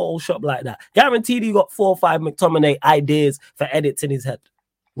use Photoshop like that. Guaranteed he got 4 or 5 McTominay ideas for edits in his head.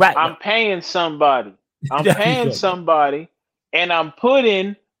 Right. I'm paying somebody. I'm paying somebody, and I'm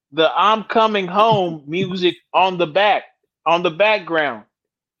putting the "I'm Coming Home" music on the background.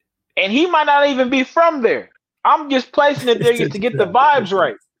 And he might not even be from there. I'm just placing it there to get the vibes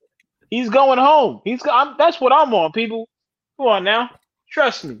right. He's going home. That's what I'm on, people. Come on now.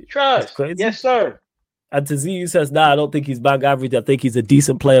 Trust me. Trust. Yes, sir. And Taziyu says, I don't think he's bang average. I think he's a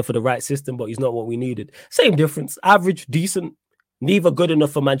decent player for the right system, but he's not what we needed. Same difference. Average, decent, neither good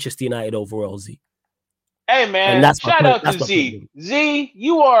enough for Manchester United overall, Z. Hey, man. Shout out to Z. Z,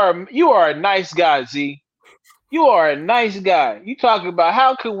 you are a nice guy, Z. You are a nice guy. You talking about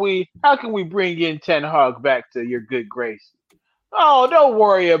how can we bring in Ten Hag back to your good grace? Oh, don't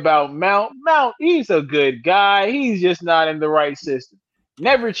worry about Mount. Mount, he's a good guy. He's just not in the right system.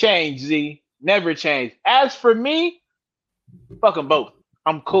 Never change, Z. Never change. As for me, fuck them both.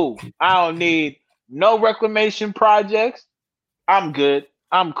 I'm cool. I don't need no reclamation projects. I'm good.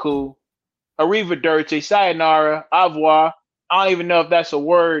 I'm cool. Arrivederci, sayonara, au revoir. I don't even know if that's a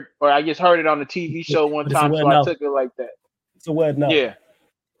word, or I just heard it on a TV show one time, so I took it like that. It's a word now. Yeah,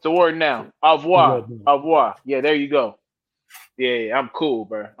 it's a word now. Au revoir. Au revoir. Yeah, there you go. Yeah, I'm cool,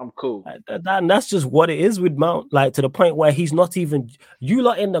 bro. I'm cool. And that's just what it is with Mount, like to the point where he's not even, you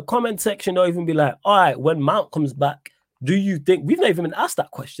lot in the comment section don't even be like, all right, when Mount comes back, do you think, we've not even been asked that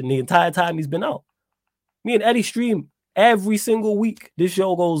question the entire time he's been out. Me and Eddie stream every single week this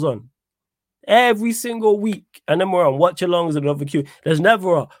show goes on. Every single week. And then we're on watch alongs and another queue. There's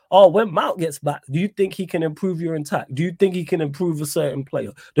never when Mount gets back, do you think he can improve your attack? Do you think he can improve a certain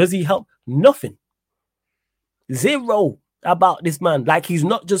player? Does he help? Nothing. Zero about this man. Like he's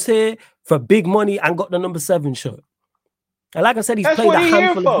not just here for big money and got the number 7 shirt. And like I said, he's played a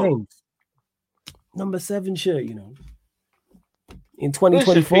handful of games. Number 7 shirt, you know. In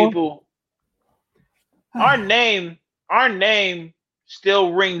 2024. Listen, people, our name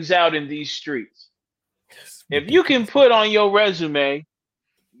still rings out in these streets. If you can put on your resume,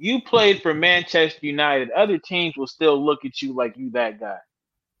 you played for Manchester United, other teams will still look at you like you that guy.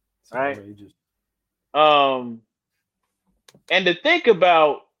 Right? Outrageous. And to think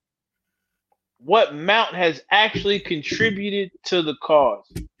about what Mount has actually contributed to the cause.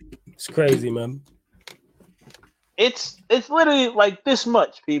 It's crazy, man. It's literally like this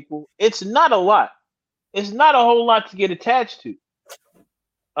much, people. It's not a lot. It's not a whole lot to get attached to.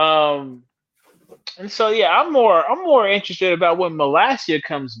 And so yeah, I'm more interested about when Malacia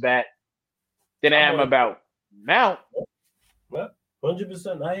comes back than I am about Mount. Well,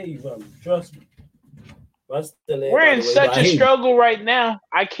 100%. I hear you, man. Trust me. We're in such a struggle right now.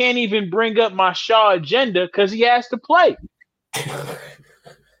 I can't even bring up my Shaw agenda because he has to play.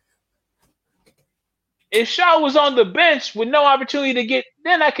 If Shaw was on the bench with no opportunity to get,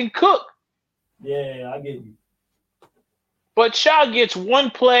 then I can cook. Yeah, I get you. But Shaw gets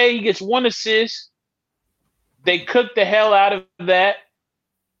 1 play, he gets 1 assist. They cook the hell out of that.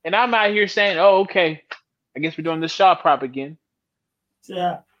 And I'm out here saying, oh, okay, I guess we're doing the Shaw prop again.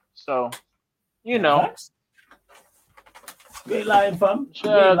 Yeah. So, you know. Great lying, fam.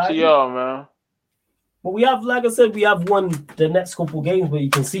 Shout out to y'all, man. But we have, like I said, we have won the next couple games, but you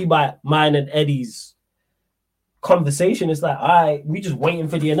can see by mine and Eddie's conversation, it's like, all right, we just waiting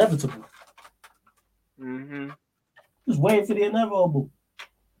for the inevitable. Mm-hmm. Just waiting for the inevitable.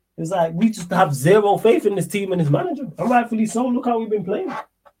 It's like we just have zero faith in this team and his manager. And rightfully so. Look how we've been playing.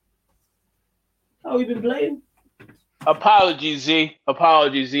 Apologies, Z.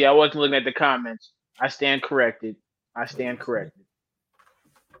 I wasn't looking at the comments. I stand corrected.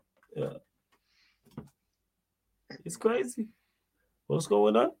 Yeah. It's crazy. What's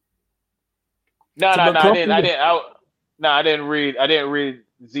going on? I didn't read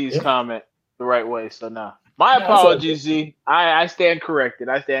Z's comment the right way. So nah. My apologies, Z. I stand corrected.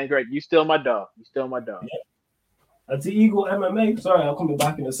 You still my dog. Yeah. That's the Eagle MMA. Sorry, I'll come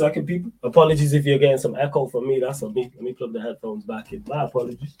back in a second, people. Apologies if you're getting some echo from me. That's on me. Let me plug the headphones back in. My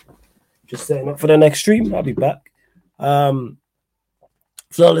apologies. Just setting up for the next stream. I'll be back.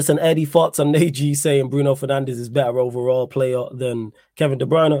 Flawless and Eddie thoughts on Neji saying Bruno Fernandes is better overall player than Kevin De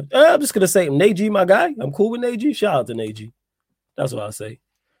Bruyne. I'm just going to say Neji, my guy. I'm cool with Neji. Shout out to Neji. That's what I say.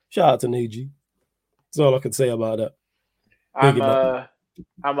 Shout out to Neji. That's all I can say about that.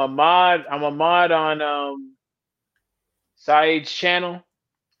 I'm a mod on Saeed's channel.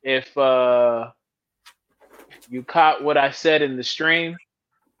 If you caught what I said in the stream,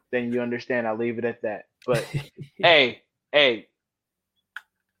 then you understand. I'll leave it at that. But hey,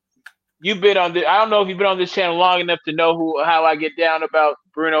 you've been on the. I don't know if you've been on this channel long enough to know how I get down about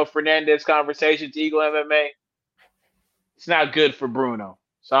Bruno Fernandez conversations. Eagle MMA. It's not good for Bruno.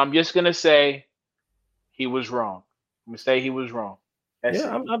 So I'm just gonna say he was wrong. I'm gonna say he was wrong. That's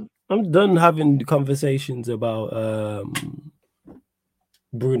it. I'm done having conversations about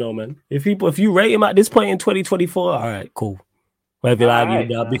Bruno, man. If you rate him at this point in 2024, all right, cool. Whether you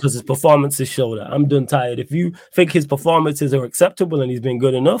argue that because his performances show that. I'm done tired. If you think his performances are acceptable and he's been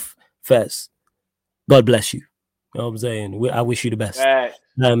good enough, Fez, God bless you. You know what I'm saying? I wish you the best. Right.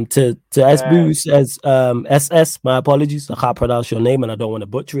 To SBU says SS, my apologies. I can't pronounce your name and I don't want to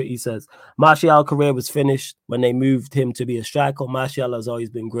butcher it. He says Martial's career was finished when they moved him to be a striker. Martial has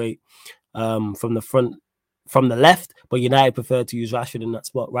always been great from the front. From the left, but United prefer to use Rashford in that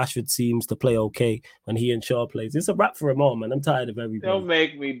spot. Rashford seems to play okay when he and Shaw plays. It's a wrap for him all, man. I'm tired of everybody. Don't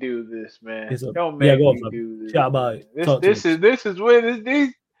make me do this, man. Don't make me do this. Chat about it. This is when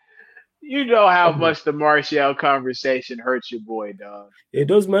these. You know how much the Martial conversation hurts your boy, dog. It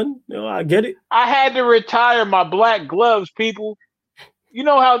does, man. You know, I get it. I had to retire my black gloves, people. You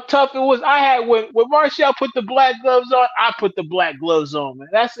know how tough it was. I had when Martial put the black gloves on, I put the black gloves on, man.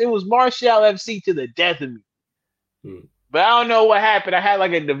 It was Martial FC to the death of me. But I don't know what happened. I had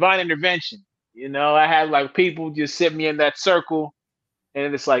like a divine intervention. You know, I had like people just sit me in that circle,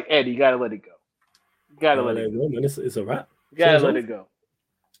 and it's like, Eddie, you gotta let it go. You gotta let it go. Man, it's a wrap. You gotta let it go.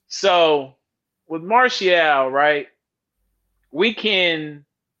 So with Martial, right? We can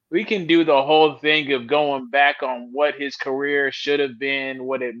do the whole thing of going back on what his career should have been,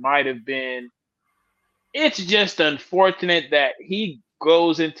 what it might have been. It's just unfortunate that he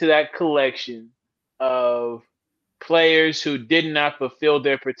goes into that collection of players who did not fulfill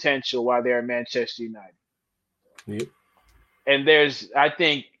their potential while they're at Manchester United. Yep. And I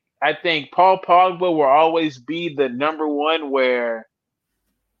think Paul Pogba will always be the number one where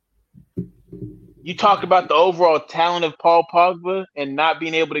you talk about the overall talent of Paul Pogba and not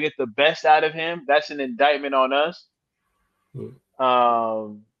being able to get the best out of him. That's an indictment on us.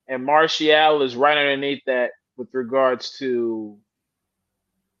 And Martial is right underneath that with regards to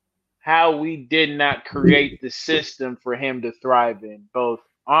how we did not create the system for him to thrive in, both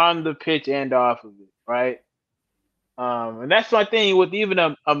on the pitch and off of it, right? And that's my thing with even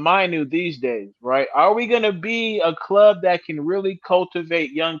a Manu these days, right? Are we going to be a club that can really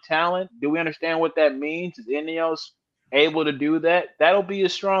cultivate young talent? Do we understand what that means? Is Ineos able to do that? That'll be a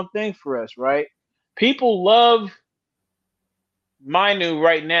strong thing for us, right? People love Manu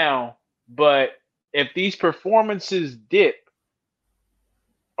right now, but if these performances dip,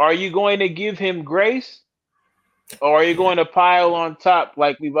 are you going to give him grace? Or are you going to pile on top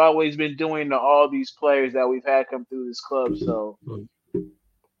like we've always been doing to all these players that we've had come through this club? So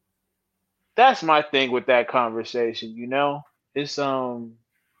that's my thing with that conversation, you know? It's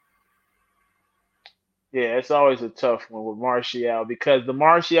it's always a tough one with Martial because the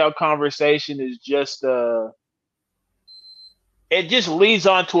Martial conversation is just it just leads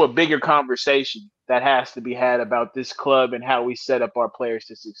on to a bigger conversation that has to be had about this club and how we set up our players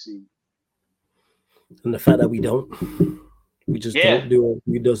to succeed. And the fact that we don't do a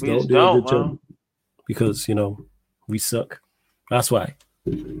good job because, you know, we suck. That's why.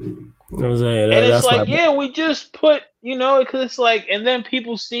 You know what I'm saying? And it's like, we just put, you know, because it's like, and then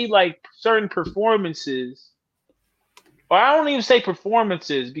people see like certain performances, or I don't even say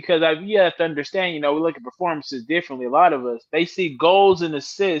performances because you have to understand, you know, we look at performances differently. A lot of us, they see goals and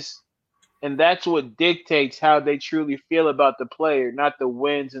assists. And that's what dictates how they truly feel about the player, not the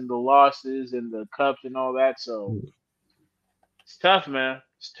wins and the losses and the cups and all that. So it's tough, man.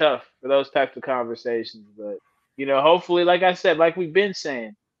 It's tough for those types of conversations. But, you know, hopefully, like I said, like we've been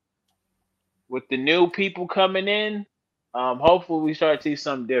saying, with the new people coming in, hopefully we start to see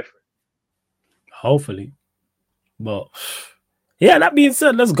something different. Hopefully. But, yeah, that being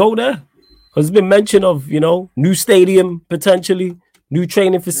said, let's go there. There's been mention of, you know, new stadium potentially, new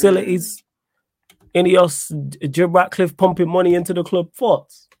training facilities. Ineos, Jim Ratcliffe pumping money into the club.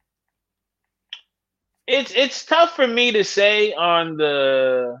 Thoughts? It's tough for me to say on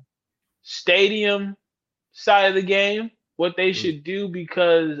the stadium side of the game what they should do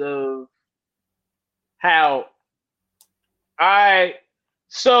because of how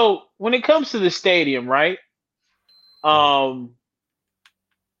so when it comes to the stadium, right? I'm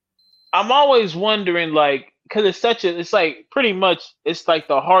always wondering, like, because it's like pretty much it's like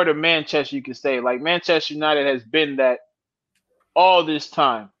the heart of Manchester, you could say. Like Manchester United has been that all this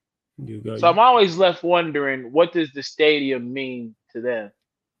time. So I'm always left wondering, what does the stadium mean to them?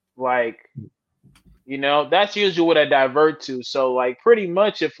 Like, you know, that's usually what I divert to. So like pretty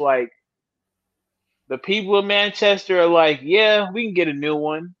much if like the people of Manchester are like, yeah, we can get a new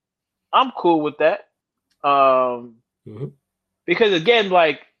one. I'm cool with that. Because again,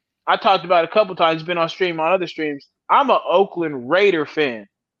 like I talked about a couple times, been on stream on other streams. I'm an Oakland Raider fan,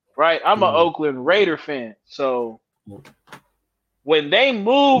 right? I'm an Oakland Raider fan. So when they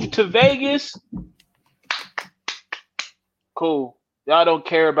moved to Vegas, cool. Y'all don't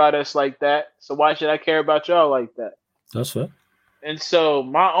care about us like that. So why should I care about y'all like that? That's fair. And so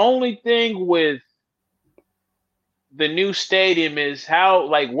my only thing with the new stadium is how,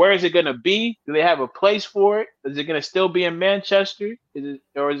 like, where is it going to be? Do they have a place for it? Is it going to still be in Manchester?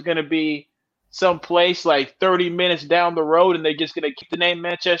 Or is it going to be some place like 30 minutes down the road and they're just going to keep the name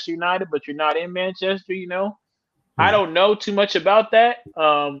Manchester United, but you're not in Manchester, you know? I don't know too much about that.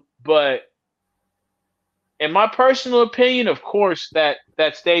 But in my personal opinion, of course, that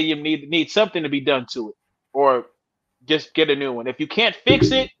stadium needs something to be done to it, or just get a new one. If you can't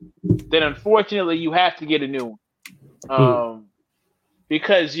fix it, then unfortunately you have to get a new one.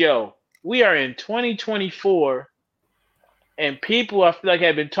 Because we are in 2024, and people I feel like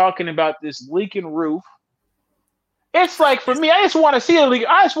have been talking about this leaking roof. It's like, for me, I just want to see a leak.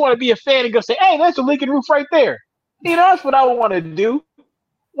 I just want to be a fan and go say, "Hey, that's a leaking roof right there." You know, that's what I want to do.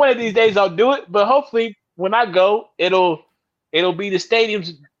 One of these days I'll do it, but hopefully when I go, it'll be the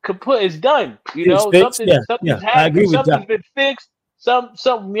stadium's kaput. It's done. You know, something's happened. I agree with Something's that. been fixed. Some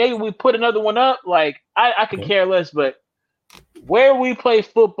maybe we put another one up. Like I could care less, but where we play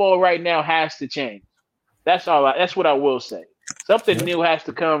football right now has to change. That's all. That's what I will say. Something new has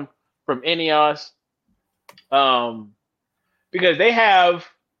to come from Ineos, because they have,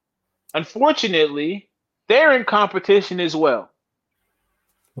 unfortunately, they're in competition as well.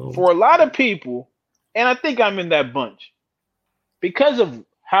 For a lot of people, and I think I'm in that bunch, because of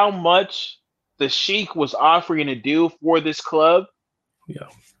how much the Sheik was offering to do for this club. Yeah.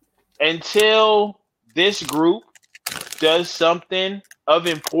 Until this group does something of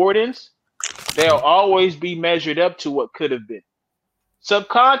importance, they'll always be measured up to what could have been.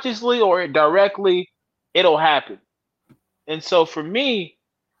 Subconsciously or directly, it'll happen. And so for me,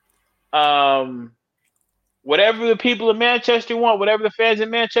 whatever the people in Manchester want, whatever the fans in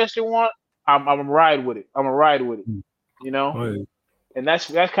Manchester want, I'm gonna ride with it. You know, and that's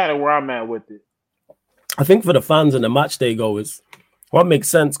kind of where I'm at with it. I think for the fans and the match day goers, what makes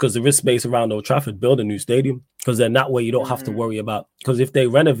sense, because the risk space around Old Trafford, build a new stadium, because then that way you don't have to worry about, because if they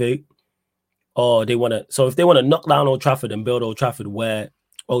renovate or they want to, so if they want to knock down Old Trafford and build Old Trafford where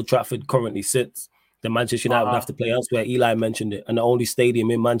Old Trafford currently sits, then Manchester United would have to play elsewhere. Eli mentioned it, and the only stadium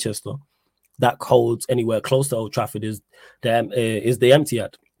in Manchester that holds anywhere close to Old Trafford is the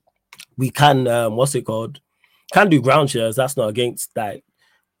Etihad. We can, can do ground shares. That's not against that.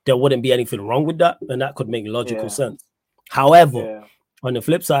 There wouldn't be anything wrong with that, and that could make logical sense. However, on the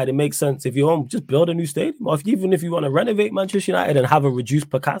flip side, it makes sense if you want just build a new stadium, or even if you want to renovate Manchester United and have a reduced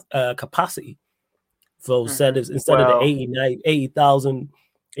capacity. So instead of the 80,000,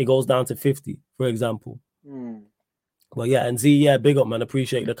 it goes down to 50, for example. Well, yeah, and Z, big up, man.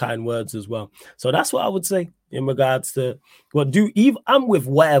 Appreciate the kind words as well. So that's what I would say in regards to I'm with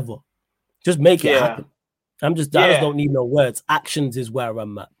whatever. Just make it happen. I just don't need no words. Actions is where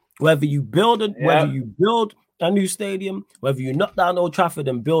I'm at. Whether you build a new stadium, whether you knock down Old Trafford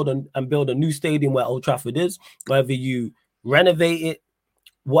and build a new stadium where Old Trafford is, whether you renovate it,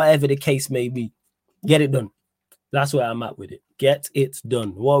 whatever the case may be, get it done. That's where I'm at with it. Get it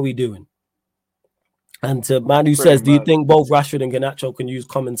done. What are we doing? And to Manu says, do you think both Rashford and Garnacho can use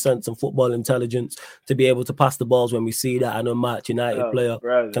common sense and football intelligence to be able to pass the balls when we see that an unmatched United player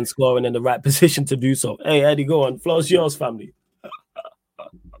can score and in the right position to do so? Hey, Eddie, go on. Floor's yours, family.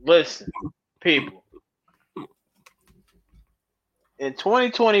 Listen, people. In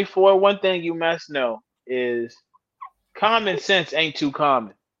 2024, one thing you must know is common sense ain't too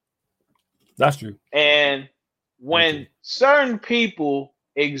common. That's true. And when certain people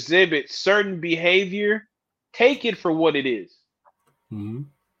exhibit certain behavior, take it for what it is.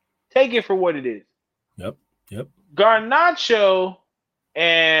 Take it for what it is. Yep. Garnacho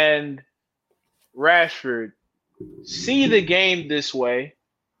and Rashford see the game this way,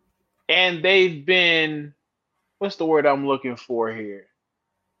 and they've been, what's the word I'm looking for here?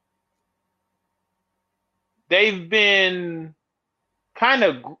 They've been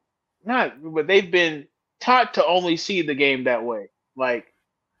they've been taught to only see the game that way. Like,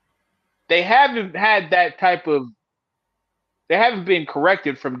 they haven't had that type of, they haven't been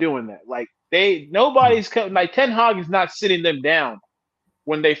corrected from doing that. Like, nobody's like, Ten Hag is not sitting them down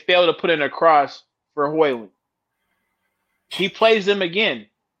when they fail to put in a cross for Hoyland. He plays them again.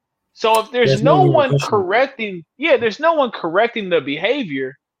 So if there's no one correcting the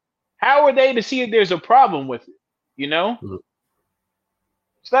behavior, how are they to see if there's a problem with it? You know?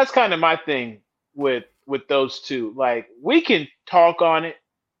 So that's kind of my thing with those two. Like, we can talk on it,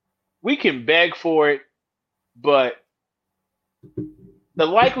 we can beg for it, but the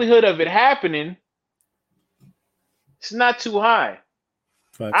likelihood of it happening, it's not too high.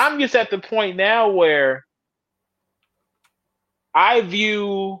 Facts. I'm just at the point now where I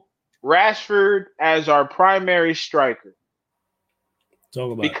view Rashford as our primary striker.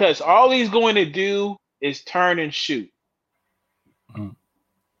 Talk about because all he's going to do is turn and shoot. Mm.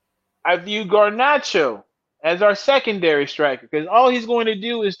 I view Garnacho as our secondary striker because all he's going to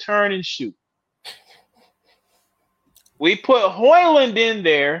do is turn and shoot. We put Højlund in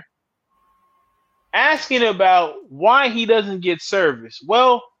there asking about why he doesn't get service.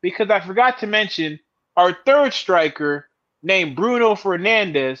 Well, because I forgot to mention our third striker named Bruno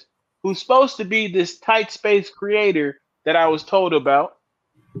Fernandes, who's supposed to be this tight space creator that I was told about,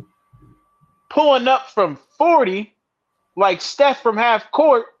 pulling up from 40 like Steph from half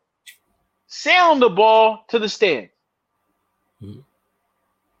court, sailing the ball to the stands. Mm.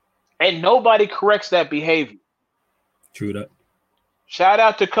 And nobody corrects that behavior. True that. Shout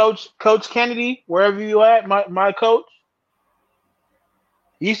out to Coach Kennedy, wherever you at, my coach.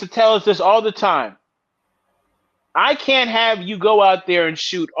 He used to tell us this all the time. I can't have you go out there and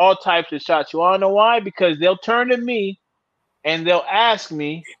shoot all types of shots. You want to know why? Because they'll turn to me and they'll ask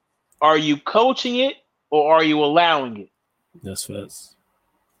me, are you coaching it or are you allowing it? That's fast.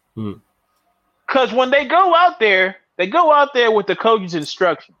 Because when they go out there with the coach's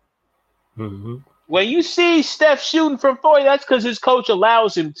instruction. Mm-hmm. When you see Steph shooting from 40, that's because his coach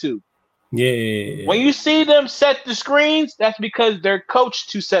allows him to. Yeah. When you see them set the screens, that's because they're coached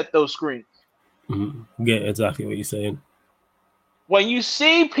to set those screens. Mm-hmm. Yeah, exactly what you're saying. When you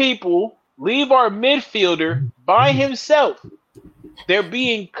see people leave our midfielder by himself, they're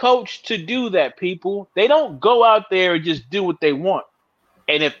being coached to do that, people. They don't go out there and just do what they want.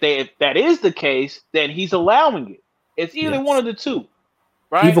 And if that is the case, then he's allowing it. It's either one of the two,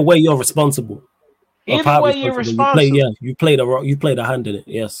 right? Either way, you're responsible. Either way, you're responsible. You play the hand in it.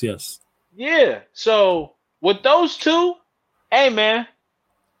 Yes. Yeah. So with those two, hey man,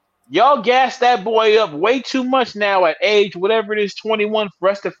 y'all gas that boy up way too much now at age whatever it is, 21, for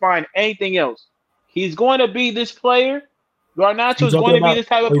us to find anything else. He's going to be this player. Garnacho is going to be this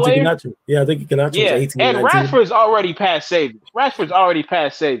type of player. Yeah, I think Garnacho is 18. And 19. Rashford's already past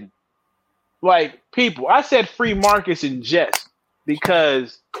saving. Like, people, I said free Marcus in jest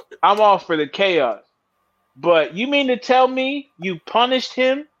because I'm all for the chaos. But you mean to tell me you punished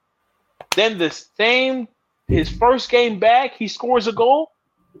him, then his first game back, he scores a goal?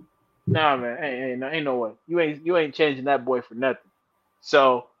 Nah, man, ain't no way. You ain't changing that boy for nothing.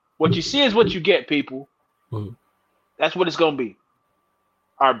 So what you see is what you get, people. Mm-hmm. That's what it's gonna be.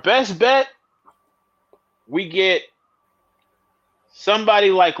 Our best bet, we get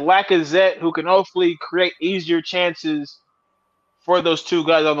somebody like Lacazette who can hopefully create easier chances for those two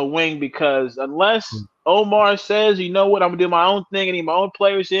guys on the wing, because unless Omar says, you know what, I'm gonna do my own thing and need my own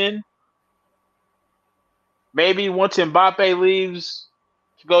players in, maybe once Mbappe leaves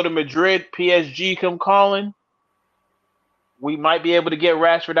to go to Madrid, PSG come calling, we might be able to get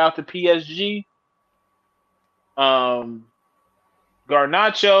Rashford out to PSG.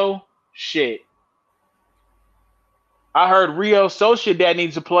 Garnacho, shit. I heard Rio Sociedad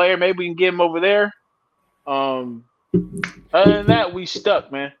needs a player. Maybe we can get him over there. Other than that, we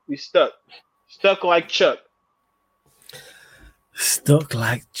stuck, man. We stuck. Stuck like Chuck. Stuck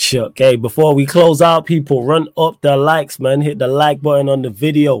like Chuck. Hey, before we close out, people, run up the likes, man. Hit the like button on the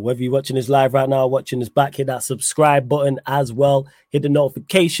video. Whether you're watching this live right now or watching this back, hit that subscribe button as well. Hit the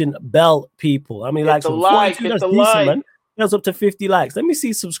notification bell, people. How many likes? Hit the like. Man. That's up to 50 likes. Let me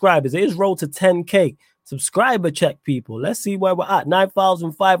see subscribers. It is rolled to 10K. Subscriber check, people. Let's see where we're at.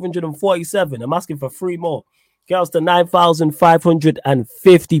 9,547. I'm asking for 3 more. Girls to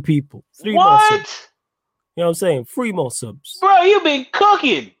 9,550 people. 3 more subs. You know what I'm saying? 3 more subs. Bro, you been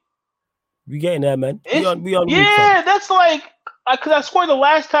cooking. We getting there, man. We on yeah, that's like, because I swear the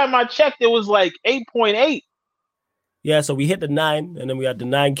last time I checked, it was like 8.8. Yeah, so we hit the 9, and then we had the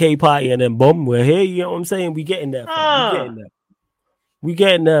 9K party, and then boom, we're here. You know what I'm saying? We getting there. We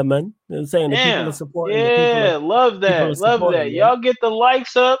getting there, man. You know what I'm saying? The people are supporting. Yeah, love that. Man. Y'all get the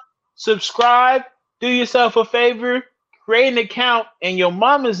likes up, subscribe, do yourself a favor, create an account in your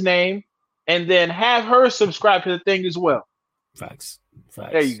mama's name, and then have her subscribe to the thing as well. Facts.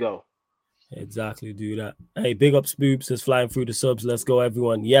 There you go. Exactly, do that. Hey, big up Spoobs that's flying through the subs. Let's go,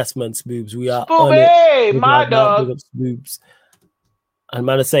 everyone. Yes, man, Spoobs. We are on it. My dog. Big up Spoobs. And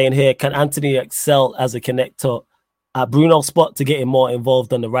man is saying here, can Anthony excel as a connector at Bruno's spot to get him more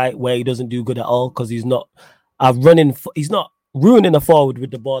involved on the right, where he doesn't do good at all because he's not ruining a forward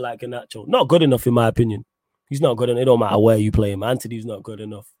with the ball like Garnacho. Not good enough, in my opinion. He's not good enough. It don't matter where you play him. Anthony's not good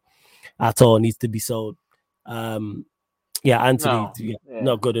enough at all. Needs to be sold. Anthony,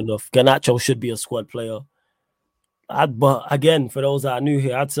 not good enough. Garnacho should be a squad player. But again, for those that are new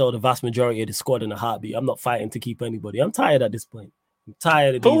here, I'd sell the vast majority of the squad in a heartbeat. I'm not fighting to keep anybody. I'm tired at this point. I'm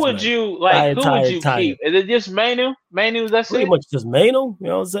tired of these. Who would you keep? Is it just Manu? That's pretty much just Mano. You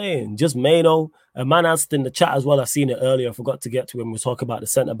know what I'm saying? Just Mano. A man asked in the chat as well. I seen it earlier. I forgot to get to him. We're talking about the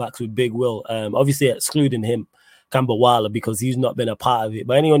centre backs with Big Will. Obviously excluding him, Kambawala, because he's not been a part of it.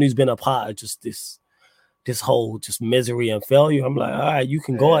 But anyone who's been a part of just this whole just misery and failure, I'm like, all right, you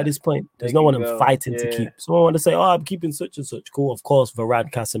can go at this point. There's no one I'm fighting to keep. Someone want to say, I'm keeping such and such. Cool, of course,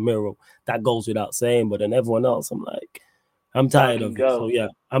 Varane, Casemiro. That goes without saying. But then everyone else, I'm like, I'm tired of it. So yeah,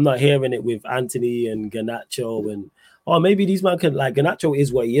 I'm not hearing it with Anthony and Garnacho and maybe these man can, like, Garnacho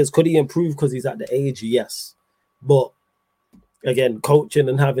is what he is. Could he improve because he's at the age? Yes. But again, coaching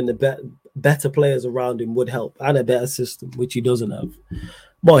and having the better players around him would help, and a better system, which he doesn't have.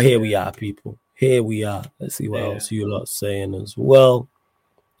 But here we are, people. Here we are. Let's see what else you lot saying as well.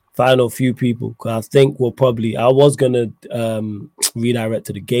 Final few people. I think I was going to redirect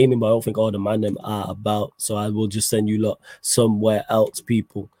to the gaming, but I don't think all the ManDem are about. So I will just send you lot somewhere else,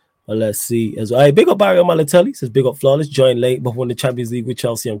 people. But let's see. Big up Barry Malatelli. Says big up Flawless. Joined late, but won the Champions League with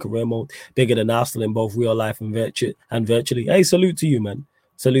Chelsea and career mode. Bigger than Arsenal in both real life and virtually. Hey, salute to you, man.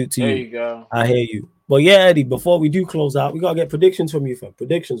 Salute to you. There you go. I hear you. But yeah, Eddie, before we do close out, we got to get predictions from you, fam.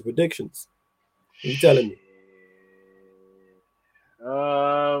 Predictions. What you telling me?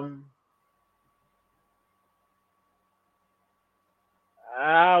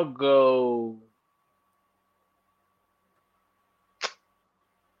 I'll go.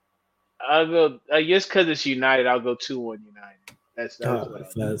 I guess because it's United, I'll go 2-1 United. That's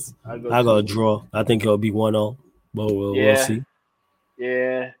fast. I'll go draw. I think it'll be 1-0, but we'll see.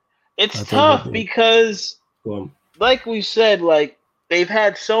 Yeah, it's tough because, like we said, like they've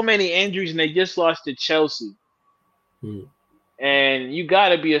had so many injuries and they just lost to Chelsea. And you got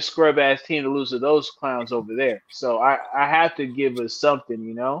to be a scrub ass team to lose to those clowns over there. So I have to give us something,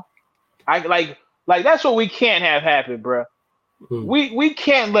 you know. I like that's what we can't have happen, bro. We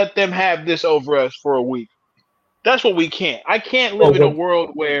can't let them have this over us for a week. That's what we can't. I can't live in a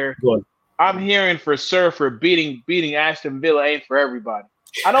world where I'm hearing for beating Aston Villa ain't for everybody.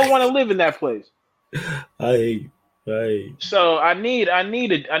 I don't want to live in that place. Hey. So I need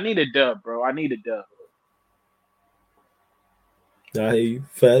a dub, bro. I need a dub. I hear you.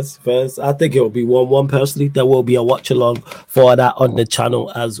 First. I think it will be 1-1 personally. There will be a watch along for that on the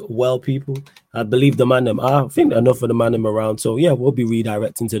channel as well, people. I believe the ManDem. I think enough of the ManDem around. So yeah, we'll be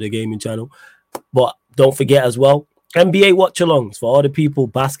redirecting to the gaming channel. But don't forget as well, NBA watch-alongs for all the people,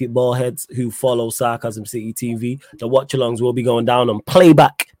 basketball heads who follow Sarcasm City TV. The watch-alongs will be going down on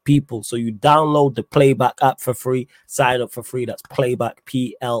Playback, people. So you download the Playback app for free. Sign up for free. That's Playback,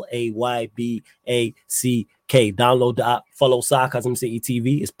 Playback. Download the app. Follow Sarcasm City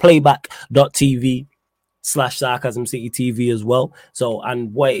TV. It's playback.tv/Sarcasm City TV as well. So,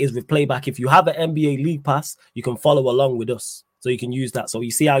 and what it is with Playback, if you have an NBA League Pass, you can follow along with us. So you can use that. So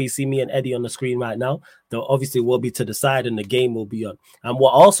you see how you see me and Eddie on the screen right now? Though obviously we'll be to the side and the game will be on. And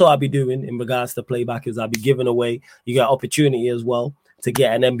what also I'll be doing in regards to Playback is I'll be giving away, you get opportunity as well to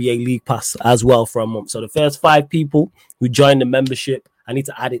get an NBA League Pass as well for a month. So the first 5 people who join the membership, I need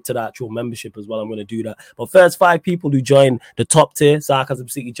to add it to the actual membership as well. I'm going to do that. But first 5 people who join the top tier, Sarcasm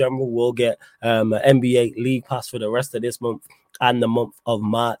City General, will get an NBA League Pass for the rest of this month and the month of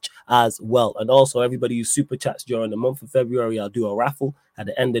March as well. And also everybody who super chats during the month of February, I'll do a raffle at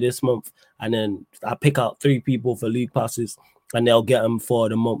the end of this month. And then I'll pick out 3 people for League Passes and they'll get them for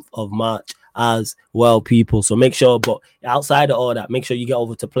the month of March as well, people. So make sure, but outside of all that, make sure you get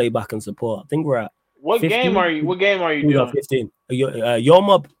over to Playback and support. I think we're at What 15? Game are you doing? 15. Your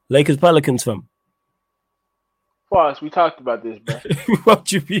mob, Lakers Pelicans, fam. Pause. We talked about this, bro.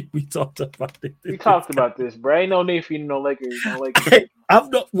 What you mean? We talked about this. We talked about this, bro. Ain't no need for you to know Lakers. Hey, I've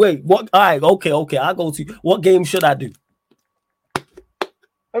not. Wait. What? All right. Okay. I'll go to you. What game should I do?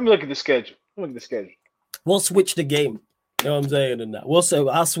 Let me look at the schedule. We'll switch the game. You know what I'm saying? And that we'll say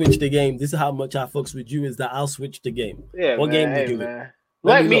I'll switch the game. This is how much I fucks with you. Is that I'll switch the game? Yeah. What man, game you do? Man.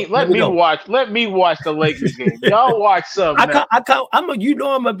 Let me watch the Lakers game. Y'all watch something.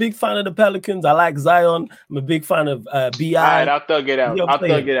 I'm a big fan of the Pelicans. I like Zion. I'm a big fan of BI. All right, I'll thug it out.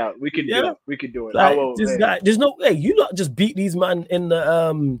 We can do it. We can do it. Like, guy, there's no way you not just beat these man in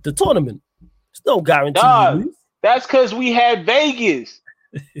the tournament. There's no guarantee. That's because we had Vegas.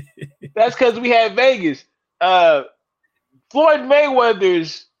 Floyd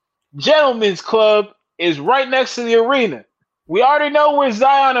Mayweather's Gentlemen's Club is right next to the arena. We already know where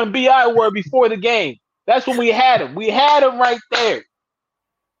Zion and Bi were before the game. That's when we had them. We had them right there.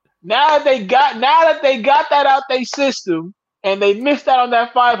 Now that they got that out their system and they missed out on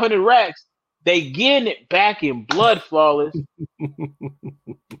that 500 racks, they getting it back in blood, Flawless.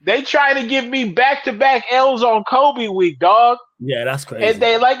 They trying to give me back-to-back L's on Kobe week, dog. Yeah, that's crazy. And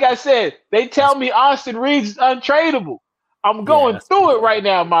they, like I said, they tell me Austin Reeves is untradeable. I'm going through it right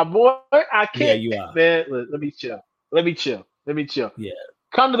now, my boy. I can't. Yeah, you are. Man, let me chill. Let me chill. Yeah.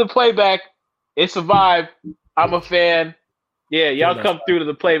 Come to the playback. It's a vibe. I'm a fan. Yeah, y'all come through to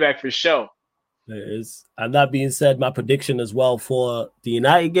the playback for sure. It is. And that being said, my prediction as well for the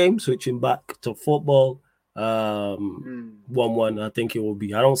United game, switching back to football, 1-1, I think it will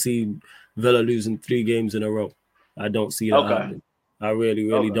be. I don't see Villa losing 3 games in a row. I don't see that happening. I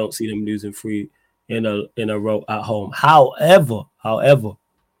really don't see them losing 3 in a row at home. However,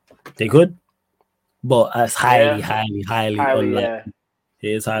 they could, but that's highly unlikely. Yeah. It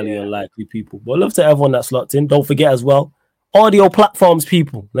is highly unlikely, people. But love to everyone that's locked in. Don't forget as well, audio platforms,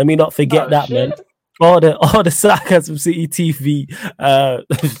 people. Let me not forget that, shit. Man. All the Sarcasm City TV.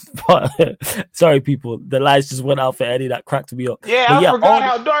 Sorry, people. The lights just went out for Eddie. That cracked me up. Yeah, I forgot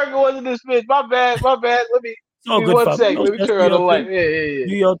how dark it was in this bitch. My bad. Let me. One second. Let me turn on the light. Yeah.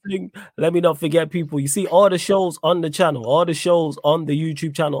 Do your thing. Let me not forget, people. You see all the shows on the channel, all the shows on the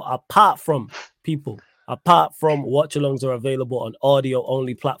YouTube channel, apart from watch-alongs, are available on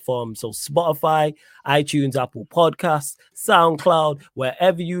audio-only platforms. So Spotify, iTunes, Apple Podcasts, SoundCloud,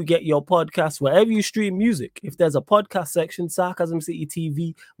 wherever you get your podcasts, wherever you stream music. If there's a podcast section, Sarcasm City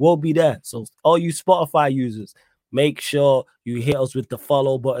TV will be there. So all you Spotify users, make sure you hit us with the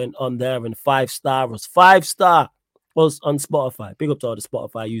follow button on there and 5-star us. 5-star us on Spotify. Big up to all the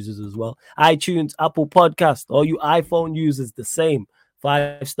Spotify users as well. iTunes, Apple Podcast, all you iPhone users, the same.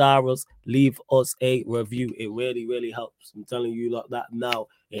 5-star us, leave us a review. It really helps. I'm telling you like that now.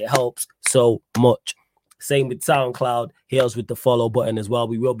 It helps so much. Same with SoundCloud. Hit us with the follow button as well.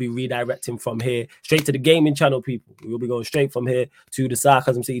 We will be redirecting from here straight to the gaming channel, people. We will be going straight from here to the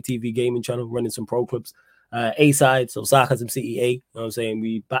Sarcasm City TV gaming channel, running some pro clips. A side, so Sarcasm City A. You know what I'm saying?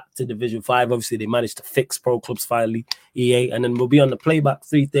 We back to Division 5. Obviously, they managed to fix pro clubs finally, EA. And then we'll be on the playback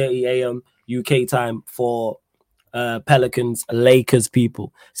 3:30 a.m. UK time for Pelicans, Lakers,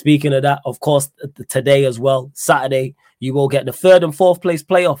 people. Speaking of that, of course, today as well, Saturday, you will get the 3rd and 4th place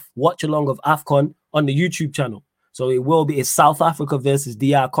playoff watch along of AFCON on the YouTube channel. So it's South Africa versus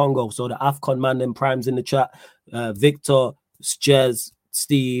DR Congo. So the AFCON ManDem primes in the chat. Victor, Jez,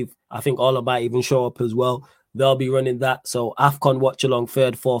 Steve, I think all of might even show up as well. They'll be running that. So AFCON watch along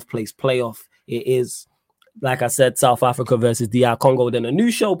 3rd, 4th place playoff. It is, like I said, South Africa versus DR Congo. Then a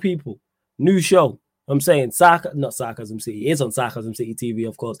new show, people. New show. I'm saying not Sarcasm City. It's on Sarcasm City TV,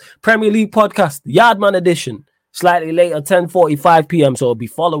 of course. Premier League podcast, Yardman edition. Slightly later, 10:45 p.m. So I'll be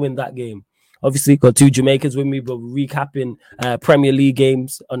following that game. Obviously, got 2 Jamaicans with me, but recapping Premier League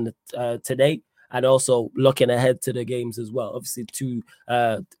games on the today, and also looking ahead to the games as well. Obviously, 2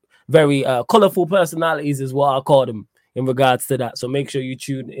 very colorful personalities is what I call them in regards to that. So make sure you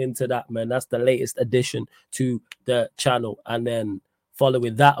tune into that, man. That's the latest addition to the channel. And then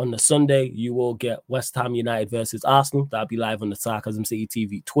following that on the Sunday, you will get West Ham United versus Arsenal. That'll be live on the Sarcasm City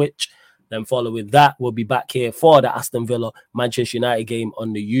TV Twitch. Then following that, we'll be back here for the Aston Villa Manchester United game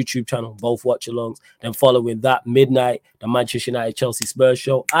on the YouTube channel, both watch-alongs. Then following that, midnight, the Manchester United Chelsea Spurs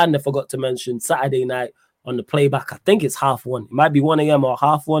show. And I forgot to mention Saturday night on the playback, I think it's 1:30. It might be 1 a.m. or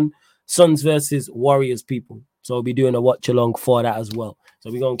 1:30. Suns versus Warriors, people. So we'll be doing a watch-along for that as well. So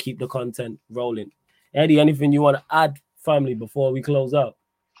we're going to keep the content rolling. Eddie, anything you want to add, family, before we close out?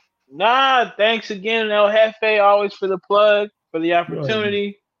 Nah, thanks again, El Jefe, always for the plug, for the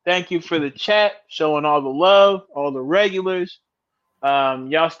opportunity. Thank you for the chat, showing all the love, all the regulars.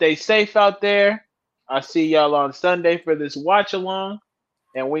 Y'all stay safe out there. I'll see y'all on Sunday for this watch along.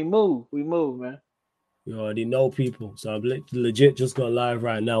 And we move, man. You already know, people. So I'm legit just going live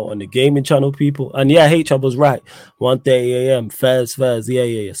right now on the gaming channel, people. And yeah, H-Hub was right. 1:30 a.m. Fairs.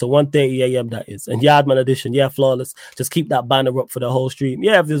 Yeah. So 1:30 a.m. that is. And Yardman edition, yeah, flawless. Just keep that banner up for the whole stream.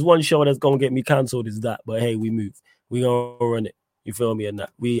 Yeah, if there's one show that's going to get me cancelled, it's that. But hey, we move. We going to run it. You feel me? And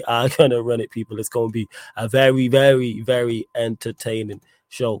that we are going to run it, people. It's going to be a very, very, very entertaining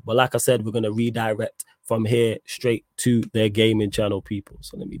show. But like I said, we're going to redirect from here straight to their gaming channel, people.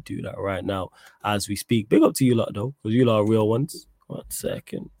 So let me do that right now as we speak. Big up to you lot, though, because you lot are real ones. 1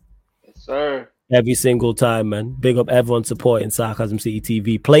 second. Yes, sir. Every single time, man. Big up everyone supporting Sarcasm City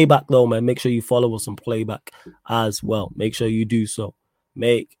TV. Playback, though, man. Make sure you follow us on Playback as well. Make sure you do so.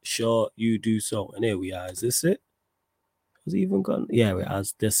 Make sure you do so. And here we are. Is this it? Has it even gone? Yeah, it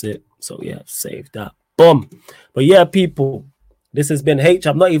has. That's it. So, yeah, save that. Boom. But, yeah, people. This has been H.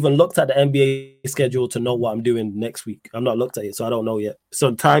 I've not even looked at the NBA schedule to know what I'm doing next week. I've not looked at it, so I don't know yet.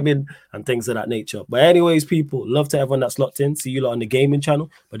 So timing and things of that nature. But anyways, people, love to everyone that's locked in. See you lot on the gaming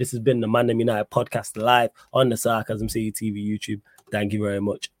channel. But this has been the ManDem United podcast live on the Sarcasm City TV YouTube. Thank you very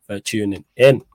much for tuning in.